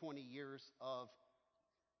 10 or 20 years of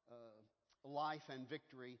life and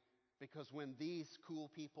victory, because when these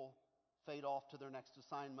cool people fade off to their next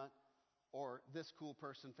assignment, or this cool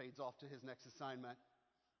person fades off to his next assignment,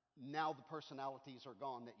 now the personalities are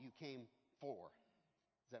gone that you came for.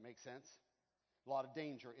 Does that make sense? A lot of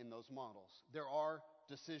danger in those models. There are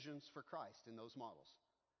decisions for Christ in those models,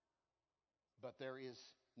 but there is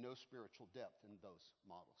no spiritual depth in those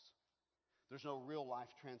models. There's no real life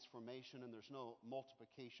transformation, and there's no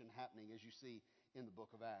multiplication happening as you see in the book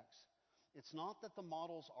of Acts. It's not that the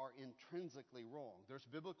models are intrinsically wrong. There's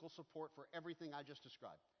biblical support for everything I just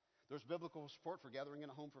described. There's biblical support for gathering in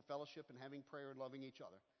a home for fellowship and having prayer and loving each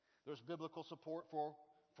other. There's biblical support for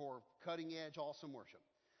cutting edge, awesome worship.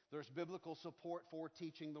 There's biblical support for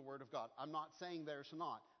teaching the Word of God. I'm not saying there's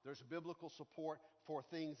not. There's biblical support for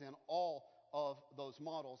things in all of those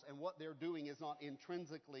models. And what they're doing is not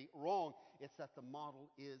intrinsically wrong. It's that the model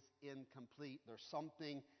is incomplete. There's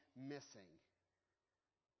something missing.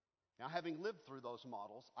 Now, having lived through those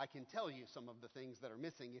models, I can tell you some of the things that are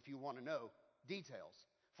missing if you want to know details.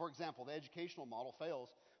 For example, the educational model fails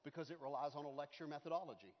because it relies on a lecture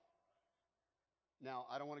methodology. Now,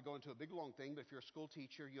 I don't want to go into a big long thing, but if you're a school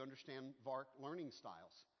teacher, you understand VARK learning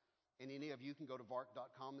styles. And any of you can go to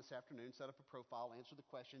vark.com this afternoon, set up a profile, answer the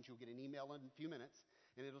questions. You'll get an email in a few minutes,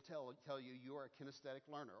 and it'll tell you you are a kinesthetic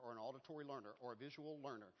learner, or an auditory learner, or a visual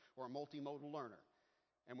learner, or a multimodal learner.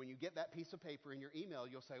 And when you get that piece of paper in your email,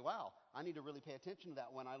 you'll say, wow, I need to really pay attention to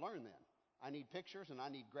that when I learn then. I need pictures, and I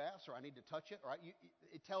need graphs, or I need to touch it. Right?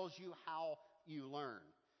 It tells you how you learn.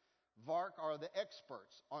 VARK are the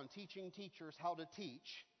experts on teaching teachers how to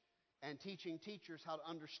teach and teaching teachers how to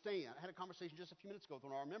understand. I had a conversation just a few minutes ago with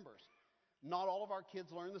one of our members. Not all of our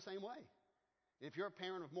kids learn the same way. If you're a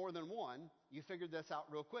parent of more than one, you figured this out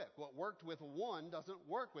real quick. What worked with one doesn't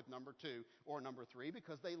work with number two or number three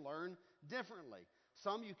because they learn differently.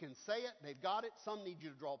 Some you can say it, they've got it. Some need you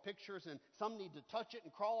to draw pictures, and some need to touch it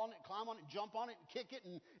and crawl on it, climb on it, jump on it, and kick it,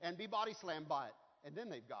 and be body slammed by it. And then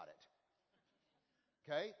they've got it.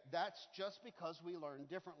 Okay? That's just because we learn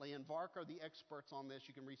differently. And VARK are the experts on this.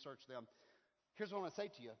 You can research them. Here's what I want to say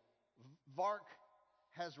to you. VARK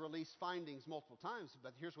has released findings multiple times,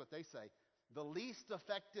 but here's what they say. The least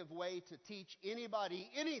effective way to teach anybody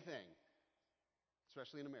anything,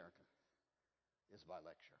 especially in America, is by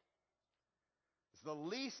lecture. It's the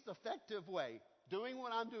least effective way. Doing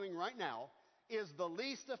what I'm doing right now is the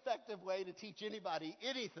least effective way to teach anybody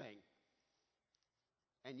anything.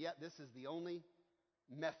 And yet this is the only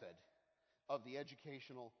method of the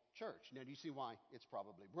educational church. Now, do you see why it's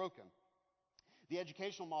probably broken? The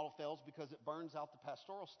educational model fails because it burns out the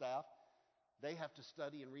pastoral staff. They have to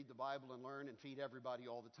study and read the Bible and learn and feed everybody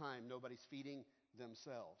all the time. Nobody's feeding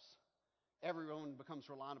themselves. Everyone becomes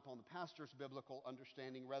reliant upon the pastor's biblical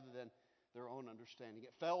understanding rather than their own understanding.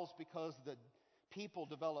 It fails because the people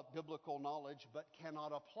develop biblical knowledge but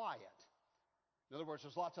cannot apply it. In other words,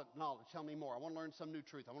 there's lots of knowledge. Tell me more. I want to learn some new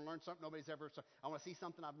truth. I want to learn something nobody's ever. I want to see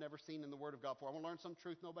something I've never seen in the Word of God before. I want to learn some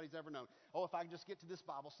truth nobody's ever known. Oh, if I can just get to this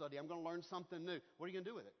Bible study, I'm going to learn something new. What are you going to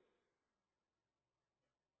do with it?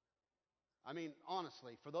 I mean,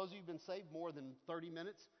 honestly, for those of you who've been saved more than 30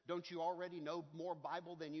 minutes, don't you already know more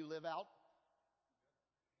Bible than you live out?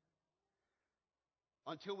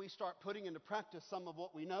 Until we start putting into practice some of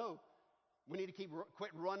what we know, we need to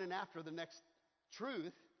quit running after the next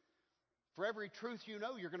truth. For every truth you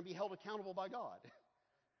know, you're going to be held accountable by God.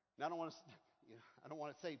 Now, I don't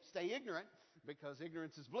want to say stay ignorant, because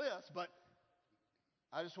ignorance is bliss, but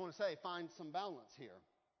I just want to say find some balance here.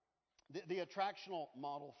 The attractional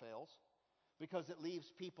model fails because it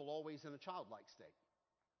leaves people always in a childlike state.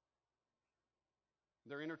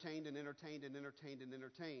 They're entertained and entertained and entertained and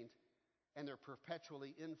entertained, and they're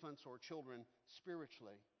perpetually infants or children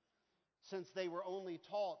spiritually. Since they were only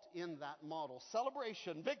taught in that model,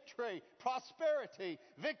 celebration, victory, prosperity,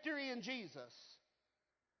 victory in Jesus,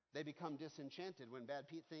 they become disenchanted when bad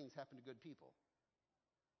things happen to good people.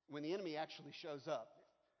 When the enemy actually shows up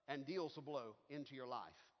and deals a blow into your life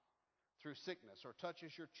through sickness, or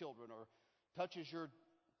touches your children, or touches your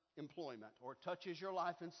employment, or touches your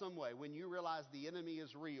life in some way, when you realize the enemy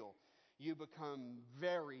is real, you become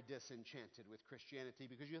very disenchanted with Christianity,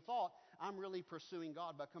 because you thought, I'm really pursuing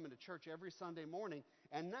God by coming to church every Sunday morning,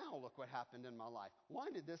 and now look what happened in my life.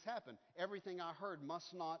 Why did this happen? Everything I heard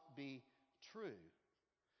must not be true.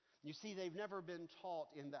 You see, they've never been taught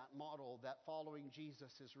in that model that following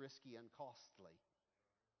Jesus is risky and costly.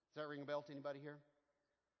 Does that ring a bell to anybody here?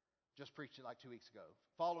 Just preached it like 2 weeks ago.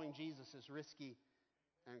 Following Jesus is risky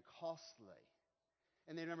and costly.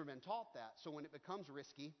 And they've never been taught that. So when it becomes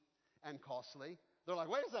risky and costly, they're like,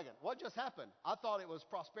 wait a second, what just happened? I thought it was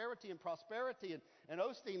prosperity, and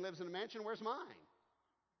Osteen lives in a mansion. Where's mine?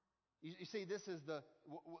 You see, this is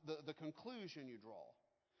the conclusion you draw.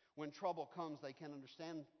 When trouble comes, they can't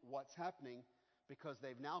understand what's happening, because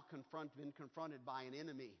they've now been confronted by an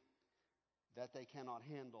enemy that they cannot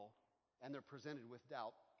handle, and they're presented with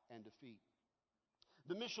doubt and defeat.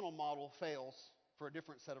 The missional model fails for a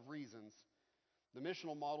different set of reasons. The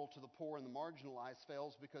missional model to the poor and the marginalized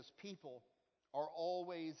fails because people are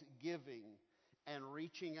always giving and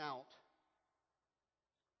reaching out,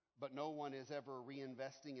 but no one is ever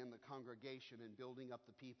reinvesting in the congregation and building up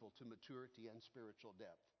the people to maturity and spiritual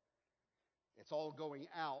depth. It's all going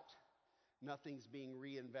out. Nothing's being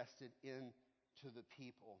reinvested into the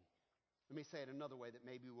people. Let me say it another way that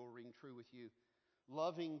maybe will ring true with you.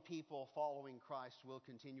 Loving people following Christ will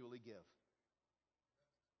continually give.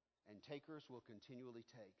 And takers will continually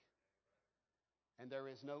take. And there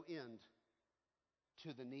is no end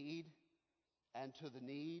to the need, and to the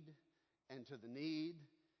need, and to the need,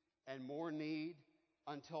 and more need,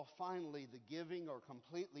 until finally the giving are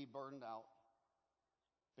completely burned out,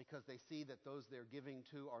 because they see that those they're giving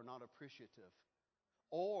to are not appreciative.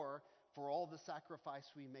 Or, for all the sacrifice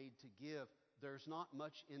we made to give, there's not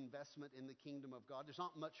much investment in the kingdom of God. There's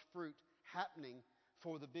not much fruit happening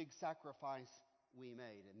for the big sacrifice we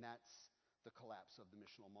made. And that's the collapse of the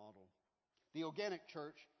missional model. The organic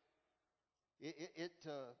church,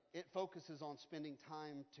 it focuses on spending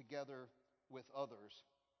time together with others,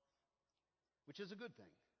 which is a good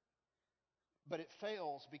thing. But it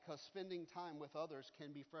fails because spending time with others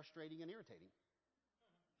can be frustrating and irritating.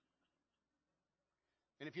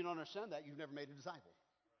 And if you don't understand that, you've never made a disciple.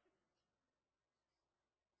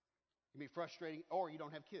 It can be frustrating, or you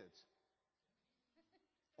don't have kids,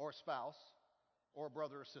 or a spouse, or a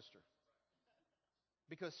brother or sister.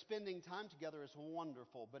 Because spending time together is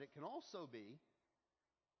wonderful, but it can also be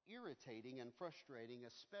irritating and frustrating,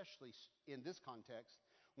 especially in this context,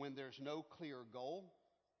 when there's no clear goal,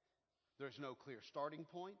 there's no clear starting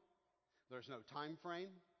point, there's no time frame,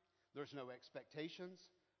 there's no expectations,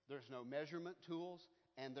 there's no measurement tools,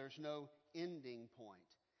 and there's no ending point.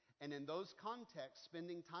 And in those contexts,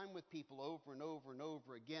 spending time with people over and over and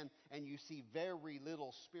over again, and you see very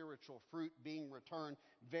little spiritual fruit being returned,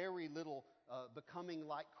 very little becoming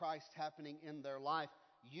like Christ happening in their life,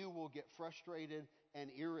 you will get frustrated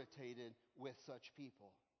and irritated with such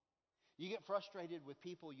people. You get frustrated with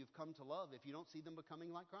people you've come to love if you don't see them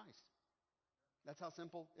becoming like Christ. That's how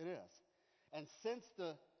simple it is. And since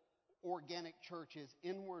the organic church is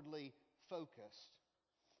inwardly focused,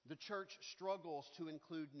 the church struggles to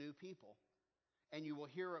include new people. And you will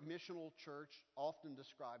hear a missional church often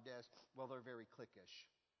described as, well, they're very cliquish.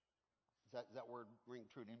 Does that word ring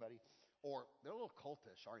true to anybody? Or they're a little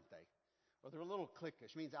cultish, aren't they? Or they're a little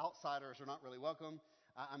cliquish. It means outsiders are not really welcome.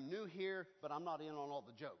 I'm new here, but I'm not in on all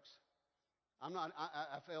the jokes.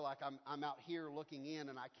 I feel like I'm out here looking in,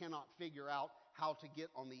 and I cannot figure out how to get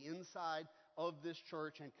on the inside of this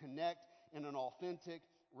church and connect in an authentic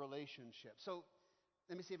relationship. So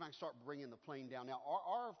let me see if I can start bringing the plane down. Now,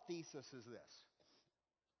 our thesis is this,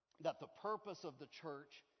 that the purpose of the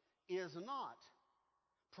church is not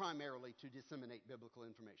primarily to disseminate biblical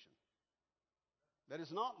information. That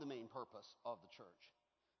is not the main purpose of the church.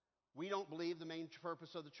 We don't believe the main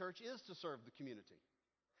purpose of the church is to serve the community.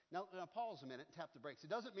 Now pause a minute and tap the brakes. It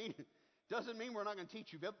doesn't mean we're not going to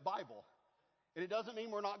teach you Bible. And it doesn't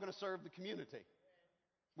mean we're not going to serve the community.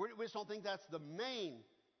 We just don't think that's the main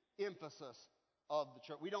emphasis of the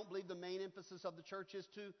church. We don't believe the main emphasis of the church is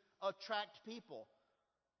to attract people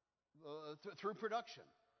through production.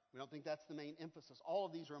 We don't think that's the main emphasis. All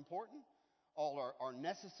of these are important. All are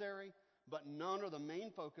necessary. But none are the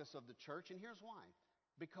main focus of the church. And here's why.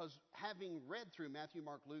 Because having read through Matthew,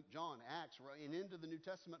 Mark, Luke, John, Acts, and into the New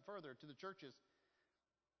Testament further to the churches,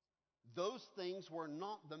 those things were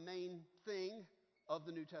not the main thing of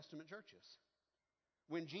the New Testament churches.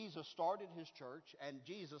 When Jesus started his church and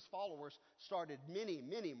Jesus' followers started many,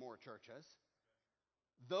 many more churches,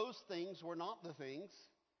 those things were not the things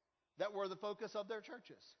that were the focus of their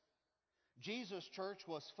churches. Jesus' church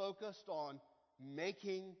was focused on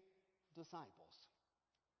making disciples.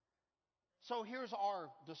 So here's our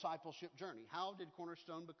discipleship journey. How did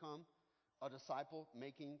Cornerstone become a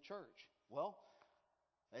disciple-making church? Well,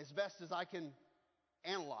 as best as I can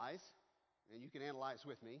analyze, and you can analyze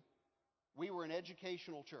with me, we were an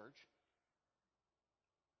educational church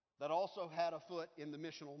that also had a foot in the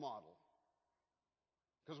missional model.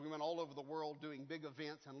 Because we went all over the world doing big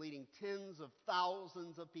events and leading tens of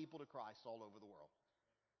thousands of people to Christ all over the world.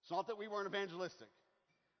 It's not that we weren't evangelistic.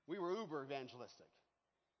 We were uber evangelistic.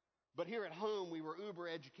 But here at home, we were uber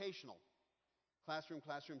educational. Classroom,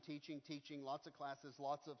 teaching, lots of classes,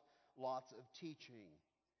 lots of teaching.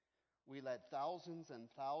 We led thousands and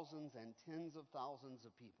thousands and tens of thousands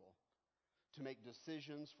of people to make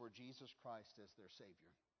decisions for Jesus Christ as their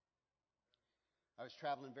Savior. I was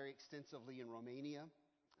traveling very extensively in Romania.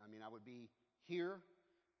 I would be here,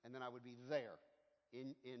 and then I would be there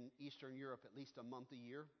in Eastern Europe at least a month a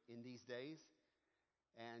year in these days,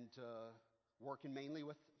 and working mainly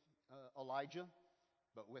with Elijah,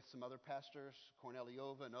 but with some other pastors,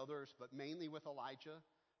 Corneliova and others, but mainly with Elijah,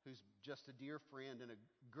 who's just a dear friend and a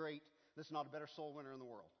great, not a better soul winner in the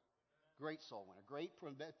world. Great soul winner,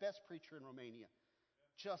 best preacher in Romania.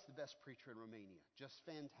 Just the best preacher in Romania. Just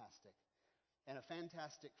fantastic. And a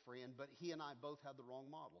fantastic friend, but he and I both had the wrong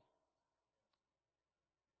model.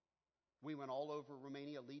 We went all over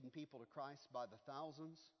Romania leading people to Christ by the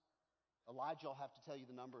thousands. Elijah will have to tell you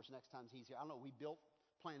the numbers next time he's here. I don't know, we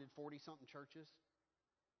planted 40-something churches.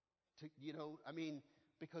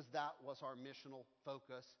 Because that was our missional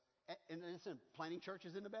focus. And listen, planting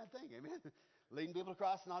churches isn't a bad thing, amen? Leading people to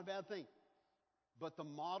Christ is not a bad thing. But the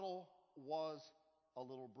model was a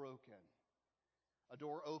little broken. A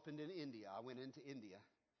door opened in India. I went into India.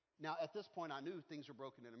 Now, at this point, I knew things were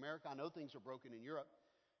broken in America. I know things are broken in Europe.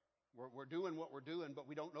 We're doing what we're doing, but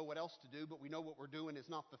we don't know what else to do. But we know what we're doing is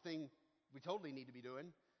not the thing we totally need to be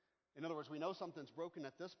doing. In other words, we know something's broken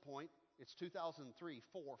at this point. It's 2003,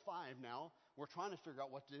 4, 5 now. We're trying to figure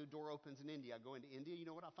out what to do. Door opens in India. I go into India. You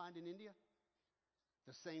know what I find in India?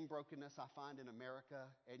 The same brokenness I find in America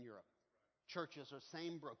and Europe. Churches are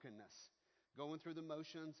same brokenness. Going through the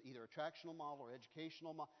motions, either attractional model or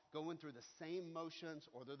educational model, going through the same motions,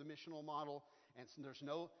 or they're the missional model. And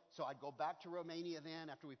so I'd go back to Romania then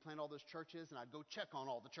after we planted all those churches, and I'd go check on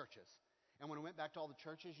all the churches. And when I went back to all the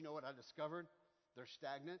churches, you know what I discovered? They're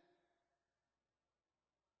stagnant.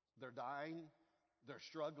 They're dying. They're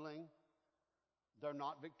struggling. They're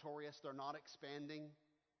not victorious. They're not expanding.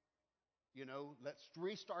 Let's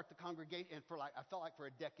restart the congregation. And I felt like for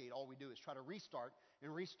a decade, all we do is try to restart.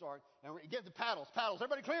 And get the paddles.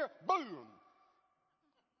 Everybody clear? Boom.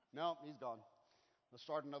 No, he's gone. Let's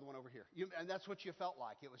start another one over here. And that's what you felt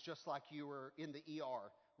like. It was just like you were in the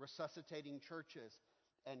ER, resuscitating churches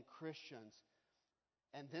and Christians.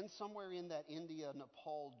 And then somewhere in that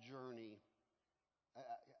India-Nepal journey,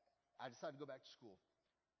 I decided to go back to school.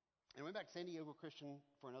 And I went back to San Diego Christian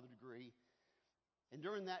for another degree. And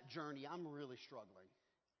during that journey, I'm really struggling.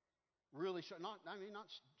 Not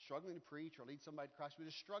struggling to preach or lead somebody to Christ, but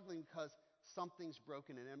just struggling because something's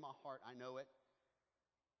broken, and in my heart, I know it.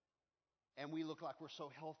 And we look like we're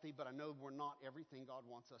so healthy, but I know we're not everything God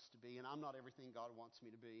wants us to be, and I'm not everything God wants me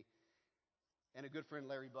to be. And a good friend,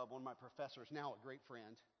 Larry Bubb, one of my professors, now a great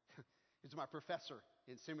friend, he's my professor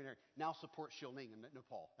in seminary, now supports Shilning in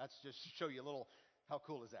Nepal. That's just to show you a little, how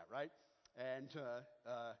cool is that, right? And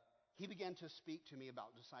he began to speak to me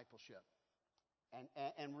about discipleship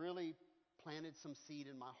and really planted some seed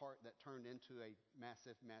in my heart that turned into a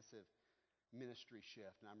massive, massive ministry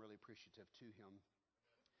shift. And I'm really appreciative to him.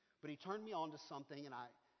 But he turned me on to something, and I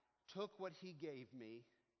took what he gave me,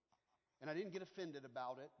 and I didn't get offended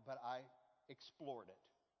about it, but I explored it.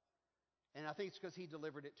 And I think it's because he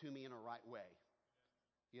delivered it to me in a right way.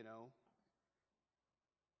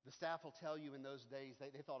 The staff will tell you in those days, they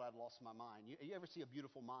thought I'd lost my mind. You ever see a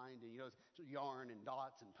beautiful mind and, yarn and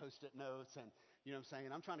dots and Post-it notes and, you know what I'm saying?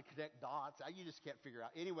 I'm trying to connect dots. You just can't figure out.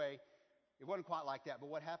 Anyway, it wasn't quite like that. But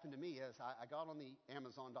what happened to me is I got on the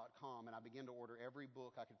Amazon.com and I began to order every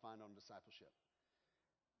book I could find on discipleship.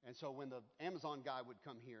 And so when the Amazon guy would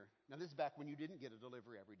come here, now this is back when you didn't get a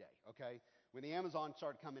delivery every day, okay? When the Amazon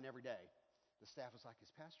started coming every day, the staff was like, is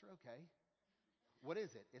Pastor okay? What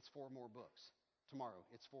is it? It's 4 more books. Tomorrow,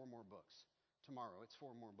 it's 4 more books. Tomorrow, it's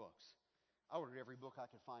 4 more books. I ordered every book I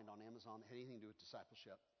could find on Amazon that had anything to do with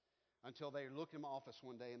discipleship. Until they looked in my office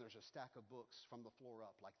one day and there's a stack of books from the floor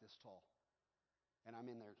up like this tall. And I'm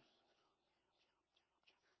in there.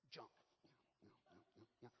 Junk.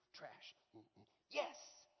 No. Trash. Yes!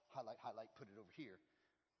 Highlight, put it over here.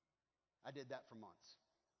 I did that for months.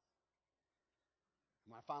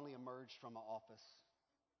 When I finally emerged from my office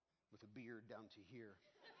with a beard down to here.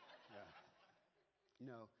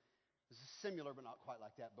 No, this is similar but not quite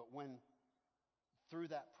like that. But when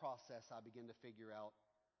through that process I began to figure out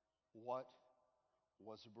what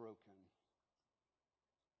was broken,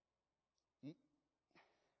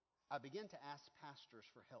 I began to ask pastors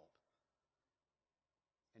for help.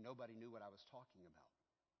 And nobody knew what I was talking about.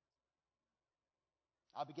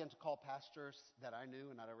 I began to call pastors that I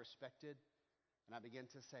knew and that I respected. And I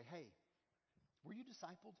began to say, hey, were you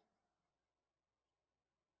discipled?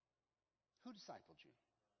 Who discipled you?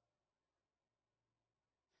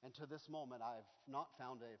 And to this moment, I've not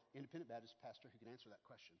found an independent Baptist pastor who can answer that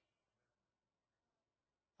question.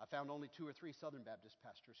 I found only 2 or 3 Southern Baptist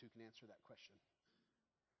pastors who can answer that question.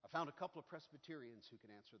 I found a couple of Presbyterians who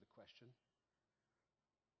can answer the question.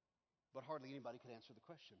 But hardly anybody could answer the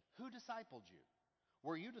question. Who discipled you?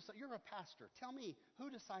 You're a pastor. Tell me, who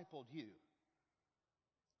discipled you?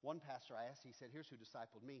 One pastor I asked, he said, here's who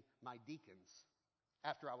discipled me, my deacons,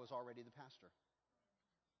 after I was already the pastor.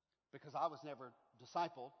 Because I was never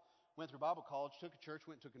discipled, went through Bible college, took a church,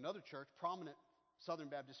 went and took another church, prominent Southern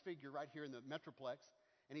Baptist figure right here in the Metroplex.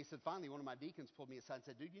 And he said, finally, one of my deacons pulled me aside and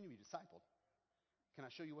said, dude, you need to be discipled. Can I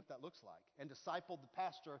show you what that looks like? And discipled the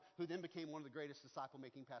pastor who then became one of the greatest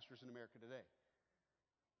disciple-making pastors in America today.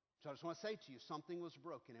 So I just want to say to you, something was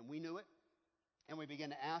broken, and we knew it. And we began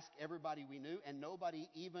to ask everybody we knew, and nobody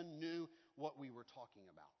even knew what we were talking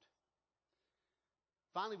about.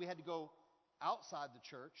 Finally, we had to go outside the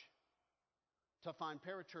church to find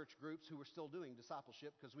parachurch groups who were still doing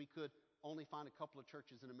discipleship, because we could only find a couple of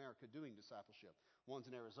churches in America doing discipleship. One's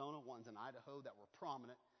in Arizona, one's in Idaho, that were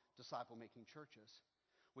prominent disciple-making churches.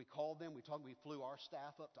 We called them, we flew our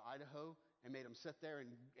staff up to Idaho and made them sit there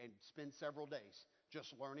and spend several days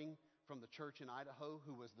just learning from the church in Idaho,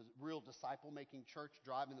 who was the real disciple-making church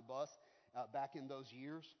driving the bus back in those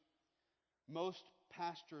years. Most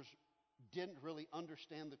pastors didn't really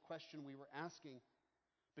understand the question we were asking,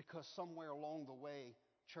 because somewhere along the way,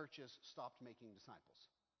 churches stopped making disciples.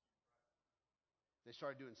 They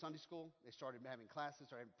started doing Sunday school, they started having classes,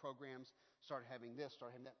 started having programs, started having this,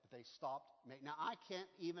 started having that, but they stopped making. Now, I can't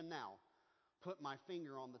even now put my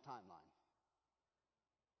finger on the timeline.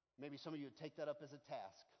 Maybe some of you would take that up as a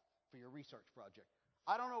task for your research project.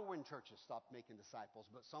 I don't know when churches stopped making disciples,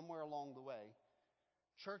 but somewhere along the way,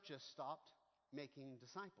 churches stopped making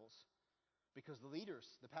disciples because the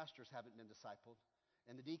leaders, the pastors haven't been discipled,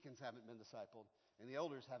 and the deacons haven't been discipled, and the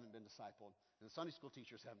elders haven't been discipled, and the Sunday school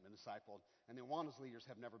teachers haven't been discipled, and the Awanas leaders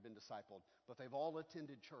have never been discipled, but they've all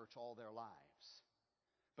attended church all their lives.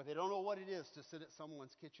 But they don't know what it is to sit at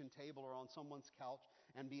someone's kitchen table or on someone's couch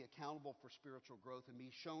and be accountable for spiritual growth and be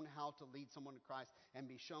shown how to lead someone to Christ and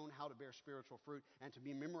be shown how to bear spiritual fruit and to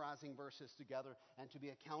be memorizing verses together and to be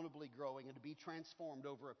accountably growing and to be transformed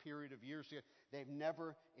over a period of years. They've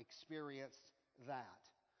never experienced that.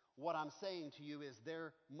 What I'm saying to you is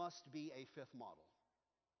there must be a 5th model,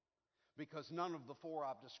 because none of the 4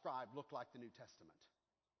 I've described look like the New Testament.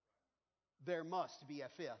 There must be a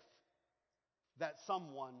 5th that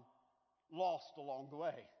someone lost along the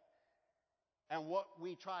way. And what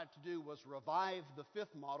we tried to do was revive the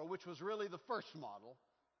 5th model, which was really the first model,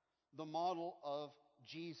 the model of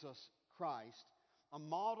Jesus Christ, a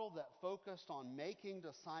model that focused on making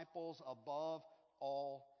disciples above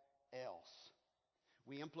all else.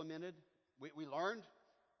 We implemented, we learned,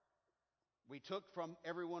 we took from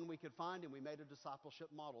everyone we could find, and we made a discipleship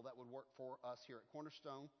model that would work for us here at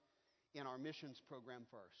Cornerstone in our missions program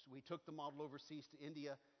first. We took the model overseas to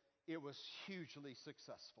India. It was hugely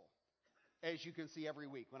successful. As you can see every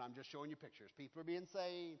week when I'm just showing you pictures. People are being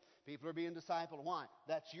saved. People are being discipled. Why?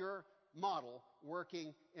 That's your model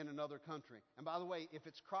working in another country. And by the way, if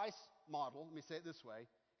it's Christ's model, let me say it this way,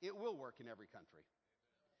 it will work in every country.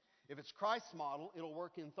 If it's Christ's model, it'll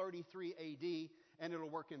work in 33 AD and it'll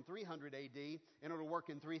work in 300 AD, and it'll work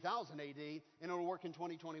in 3000 AD, and it'll work in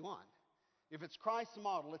 2021. If it's Christ's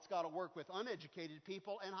model, it's got to work with uneducated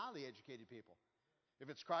people and highly educated people. If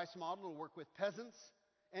it's Christ's model, it'll work with peasants,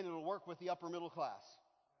 and it'll work with the upper middle class.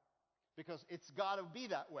 Because it's got to be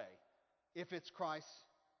that way if it's Christ's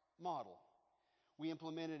model. We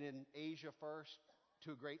implemented in Asia first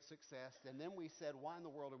to great success, and then we said, why in the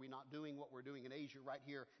world are we not doing what we're doing in Asia right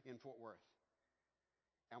here in Fort Worth?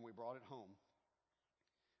 And we brought it home.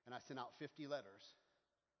 And I sent out 50 letters.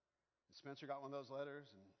 And Spencer got one of those letters,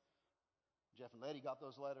 and Jeff and Letty got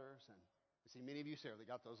those letters, and I see many of you, Sarah, that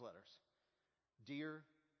got those letters. Dear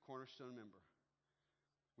Cornerstone member,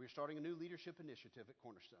 we're starting a new leadership initiative at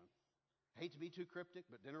Cornerstone. I hate to be too cryptic,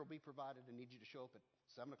 but dinner will be provided and need you to show up at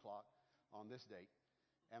 7 o'clock on this date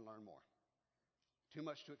and learn more. Too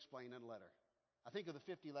much to explain in a letter. I think of the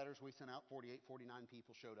 50 letters we sent out, 48, 49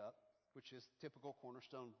 people showed up, which is typical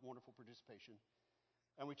Cornerstone, wonderful participation.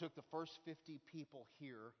 And we took the first 50 people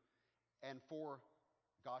here, and for,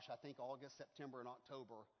 I think August, September, and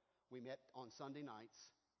October, we met on Sunday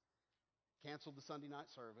nights, canceled the Sunday night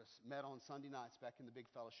service, met on Sunday nights back in the big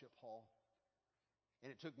fellowship hall. And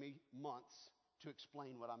it took me months to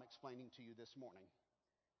explain what I'm explaining to you this morning.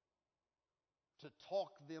 To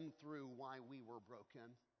talk them through why we were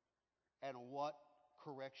broken and what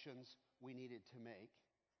corrections we needed to make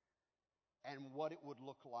and what it would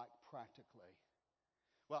look like practically.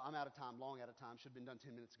 Well, I'm out of time, long out of time. Should have been done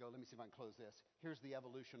 10 minutes ago. Let me see if I can close this. Here's the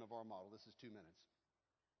evolution of our model. This is 2 minutes.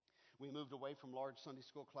 We moved away from large Sunday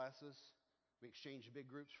school classes. We exchanged big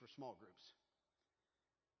groups for small groups.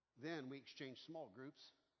 Then we exchanged small groups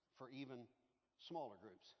for even smaller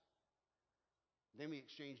groups. Then we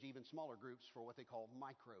exchanged even smaller groups for what they call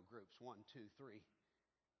micro groups. 1, 2, 3.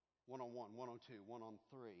 1-on-1, 1-on-2,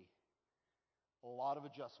 1-on-3. A lot of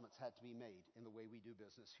adjustments had to be made in the way we do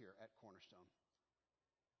business here at Cornerstone.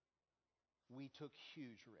 We took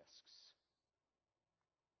huge risks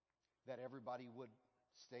that everybody would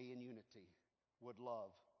stay in unity, would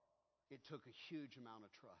love. It took a huge amount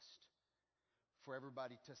of trust for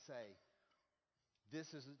everybody to say,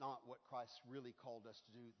 this is not what Christ really called us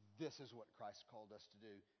to do. This is what Christ called us to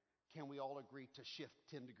do. Can we all agree to shift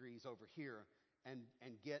 10 degrees over here and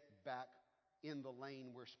get back in the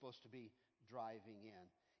lane we're supposed to be driving in?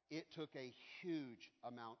 It took a huge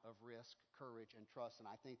amount of risk, courage, and trust, and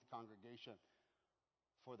I thank the congregation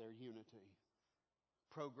for their unity.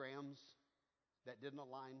 Programs that didn't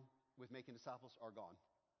align with making disciples are gone.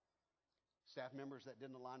 Staff members that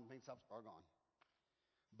didn't align with making disciples are gone.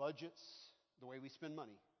 Budgets, the way we spend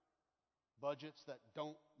money, budgets that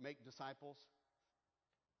don't make disciples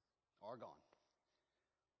are gone.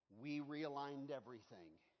 We realigned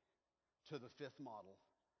everything to the fifth model,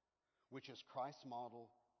 which is Christ's model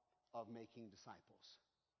of making disciples.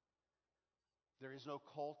 There is no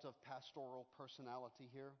cult of pastoral personality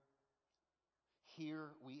here.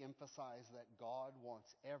 Here we emphasize that God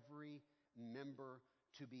wants every member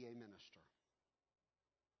to be a minister.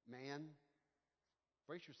 Man,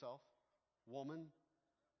 brace yourself, woman,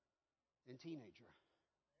 and teenager.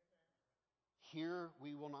 Here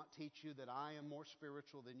we will not teach you that I am more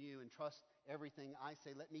spiritual than you and trust everything I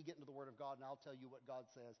say. Let me get into the Word of God and I'll tell you what God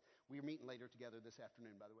says. We're meeting later together this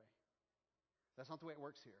afternoon, by the way. That's not the way it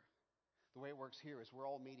works here. The way it works here is we're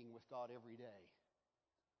all meeting with God every day.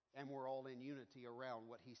 And we're all in unity around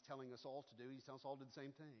what He's telling us all to do. He's telling us all to do the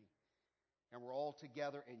same thing. And we're all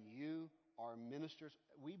together, and you are ministers.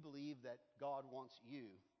 We believe that God wants you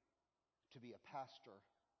to be a pastor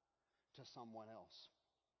to someone else.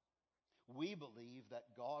 We believe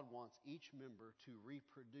that God wants each member to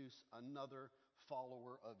reproduce another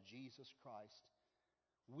follower of Jesus Christ.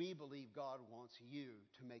 We believe God wants you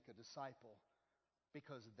to make a disciple,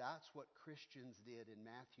 because that's what Christians did in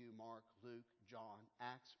Matthew, Mark, Luke, John,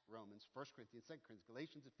 Acts, Romans, 1 Corinthians, 2 Corinthians,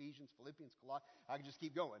 Galatians, Ephesians, Philippians, Colossians. I can just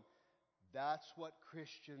keep going. That's what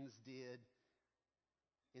Christians did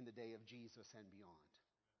in the day of Jesus and beyond.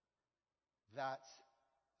 That's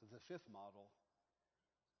the fifth model,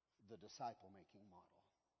 the disciple-making model.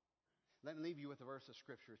 Let me leave you with a verse of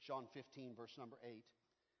Scripture. It's John 15, verse number 8.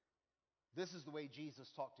 This is the way Jesus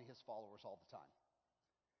talked to His followers all the time.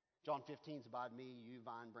 John 15 is abide in me, you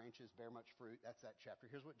vine branches bear much fruit. That's that chapter.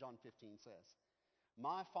 Here's what John 15 says.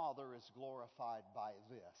 My Father is glorified by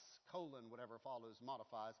this. Colon, whatever follows,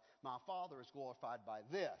 modifies. My Father is glorified by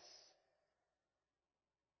this.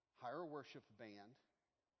 Hire a worship band.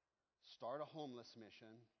 Start a homeless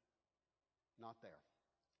mission. Not there.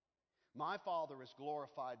 My Father is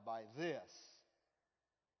glorified by this,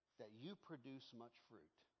 that you produce much fruit.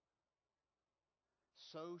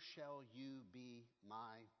 So shall you be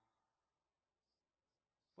my,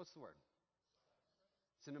 what's the word?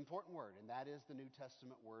 It's an important word, and that is the New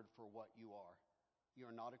Testament word for what you are. You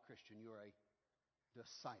are not a Christian. You are a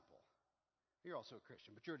disciple. You're also a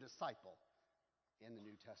Christian, but you're a disciple in the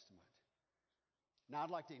New Testament. Now,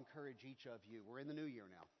 I'd like to encourage each of you. We're in the new year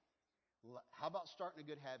now. How about starting a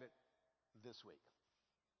good habit this week?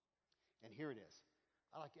 And here it is.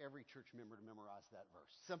 I'd like every church member to memorize that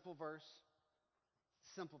verse. Simple verse.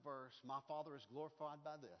 Simple verse. My Father is glorified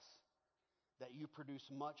by this, that you produce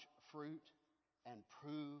much fruit and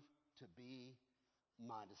prove to be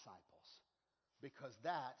my disciples. Because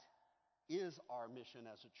that is our mission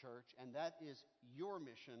as a church, and that is your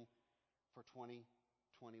mission for 2021.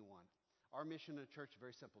 Our mission in the church is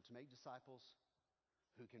very simple: to make disciples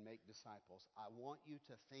who can make disciples. I want you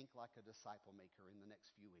to think like a disciple maker in the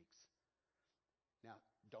next few weeks. Now,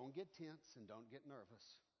 don't get tense and don't get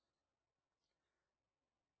nervous.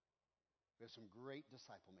 We have some great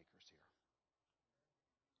disciple makers here.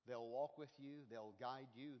 They'll walk with you, they'll guide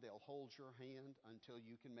you, they'll hold your hand until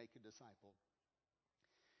you can make a disciple.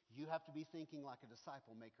 You have to be thinking like a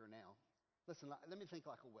disciple maker now. Listen, let me think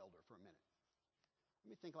like a welder for a minute. Let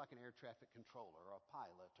me think like an air traffic controller or a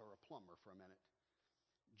pilot or a plumber for a minute.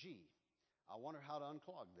 Gee, I wonder how to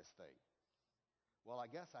unclog this thing. Well, I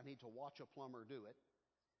guess I need to watch a plumber do it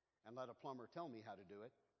and let a plumber tell me how to do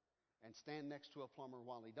it and stand next to a plumber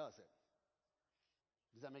while he does it.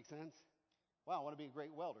 Does that make sense? Wow, I want to be a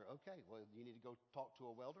great welder. Okay, well, you need to go talk to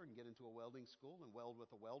a welder and get into a welding school and weld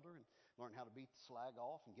with a welder and learn how to beat the slag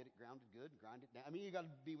off and get it grounded good and grind it down. I mean, you got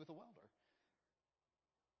to be with a welder.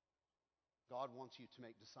 God wants you to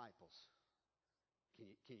make disciples.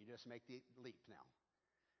 Can you just make the leap now?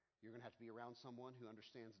 You're going to have to be around someone who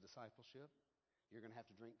understands discipleship. You're going to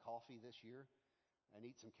have to drink coffee this year and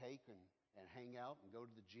eat some cake and hang out and go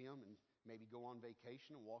to the gym and maybe go on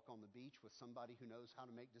vacation and walk on the beach with somebody who knows how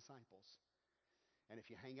to make disciples. And if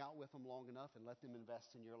you hang out with them long enough and let them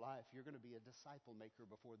invest in your life, you're going to be a disciple maker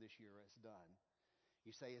before this year is done.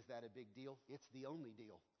 You say, is that a big deal? It's the only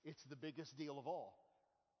deal. It's the biggest deal of all.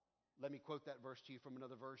 Let me quote that verse to you from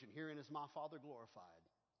another version. Herein is my Father glorified,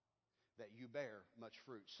 that you bear much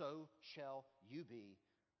fruit. So shall you be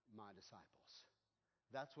my disciples.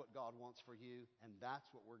 That's what God wants for you, and that's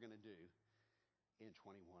what we're going to do in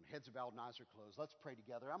 21. Heads are bowed and eyes are closed. Let's pray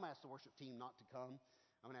together. I'm going to ask the worship team not to come.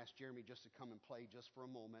 I'm going to ask Jeremy just to come and play just for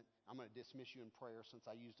a moment. I'm going to dismiss you in prayer since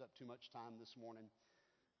I used up too much time this morning.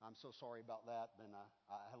 I'm so sorry about that. And I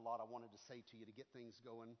had a lot I wanted to say to you to get things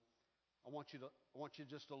going. I want you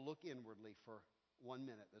just to look inwardly for 1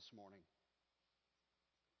 minute this morning.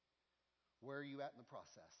 Where are you at in the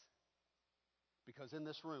process? Because in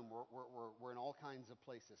this room, we're in all kinds of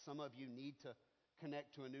places. Some of you need to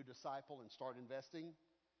connect to a new disciple and start investing.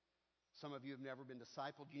 Some of you have never been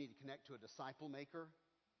discipled. You need to connect to a disciple maker.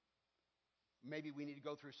 Maybe we need to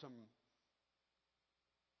go through some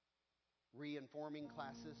re-informing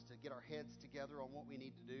classes to get our heads together on what we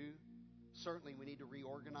need to do. Certainly we need to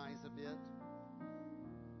reorganize a bit.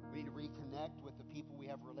 We need to reconnect with the people we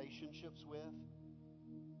have relationships with.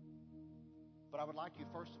 But I would like you,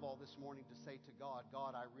 first of all, this morning to say to God,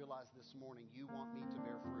 God, I realize this morning you want me to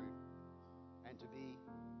bear fruit and to be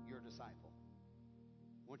your disciple.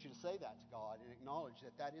 I want you to say that to God and acknowledge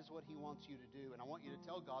that that is what he wants you to do. And I want you to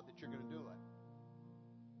tell God that you're going to do it.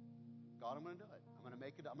 God, I'm going to do it. I'm going to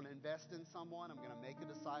make it. I'm going to invest in someone. I'm going to make a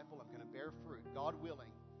disciple. I'm going to bear fruit. God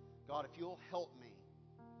willing. God, if you'll help me,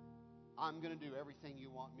 I'm going to do everything you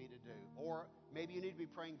want me to do. Or maybe you need to be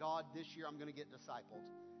praying, God, this year I'm going to get discipled.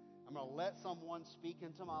 I'm going to let someone speak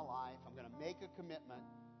into my life. I'm going to make a commitment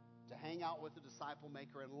to hang out with a disciple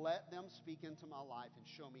maker and let them speak into my life and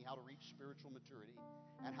show me how to reach spiritual maturity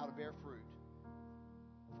and how to bear fruit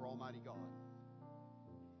for Almighty God.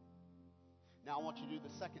 Now I want you to do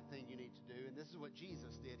the second thing you need to do, and this is what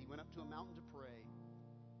Jesus did. He went up to a mountain to pray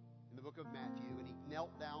in the book of Matthew, and he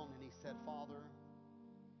knelt down and he said, Father,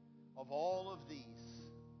 of all of these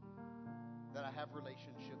that I have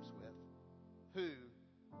relationships with, who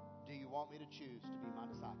do you want me to choose to be my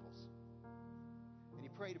disciples? And he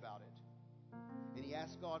prayed about it. And he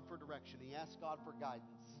asked God for direction. He asked God for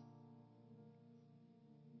guidance.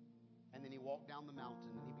 And then he walked down the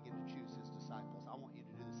mountain and he began to choose his disciples. I want you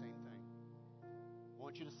to do the same thing. I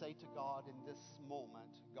want you to say to God in this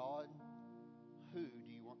moment, God, who do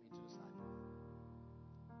you want me to disciple?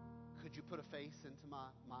 Could you put a face into my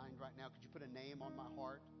mind right now? Could you put a name on my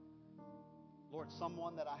heart? Lord,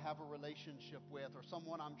 someone that I have a relationship with or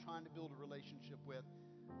someone I'm trying to build a relationship with,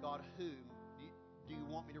 God, who do you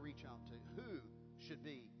want me to reach out to? Who should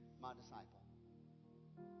be my disciple?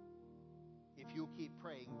 If you'll keep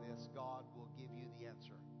praying this, God will give you the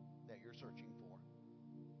answer that you're searching for.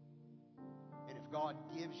 And if God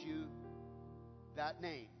gives you that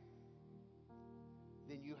name,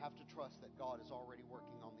 then you have to trust that God is already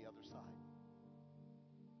working on the other side.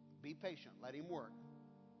 Be patient. Let Him work.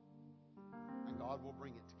 And God will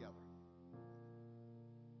bring it together.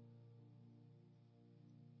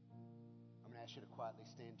 I'm going to ask you to quietly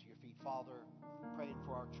stand to your feet. Father, praying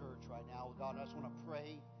for our church right now. God, I just want to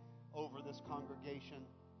pray over this congregation.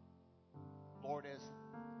 Lord, as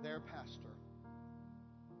their pastor,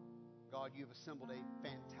 God, you've assembled a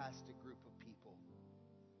fantastic group of people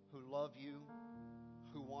who love you,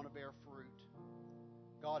 who want to bear fruit.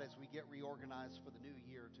 God, as we get reorganized for the new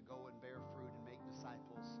year to go and bear fruit and make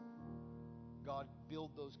disciples, God,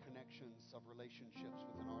 build those connections of relationships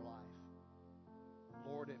within our life.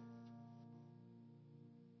 Lord, if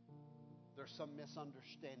there's some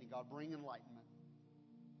misunderstanding, God, bring enlightenment.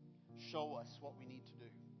 Show us what we need to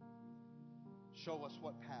do. Show us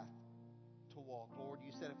what path to walk. Lord,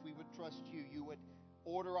 you said if we would trust you, you would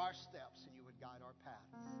order our steps and you would guide our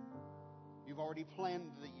paths. You've already planned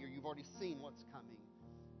the year. You've already seen what's coming.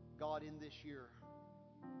 God, in this year,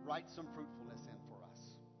 write some fruitfulness in for us.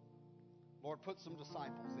 Lord, put some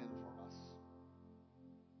disciples in for us.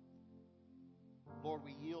 Lord,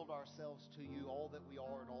 we yield ourselves to you. All that we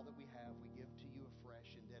are and all that we have, we give to you afresh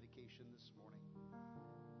in dedication this morning.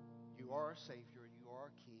 You are our Savior and you are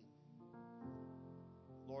our King.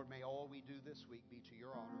 Lord, may all we do this week be to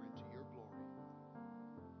your honor and to your glory.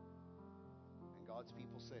 And God's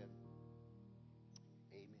people said,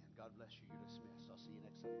 amen. God bless you. You're dismissed. I'll see you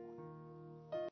next Sunday morning.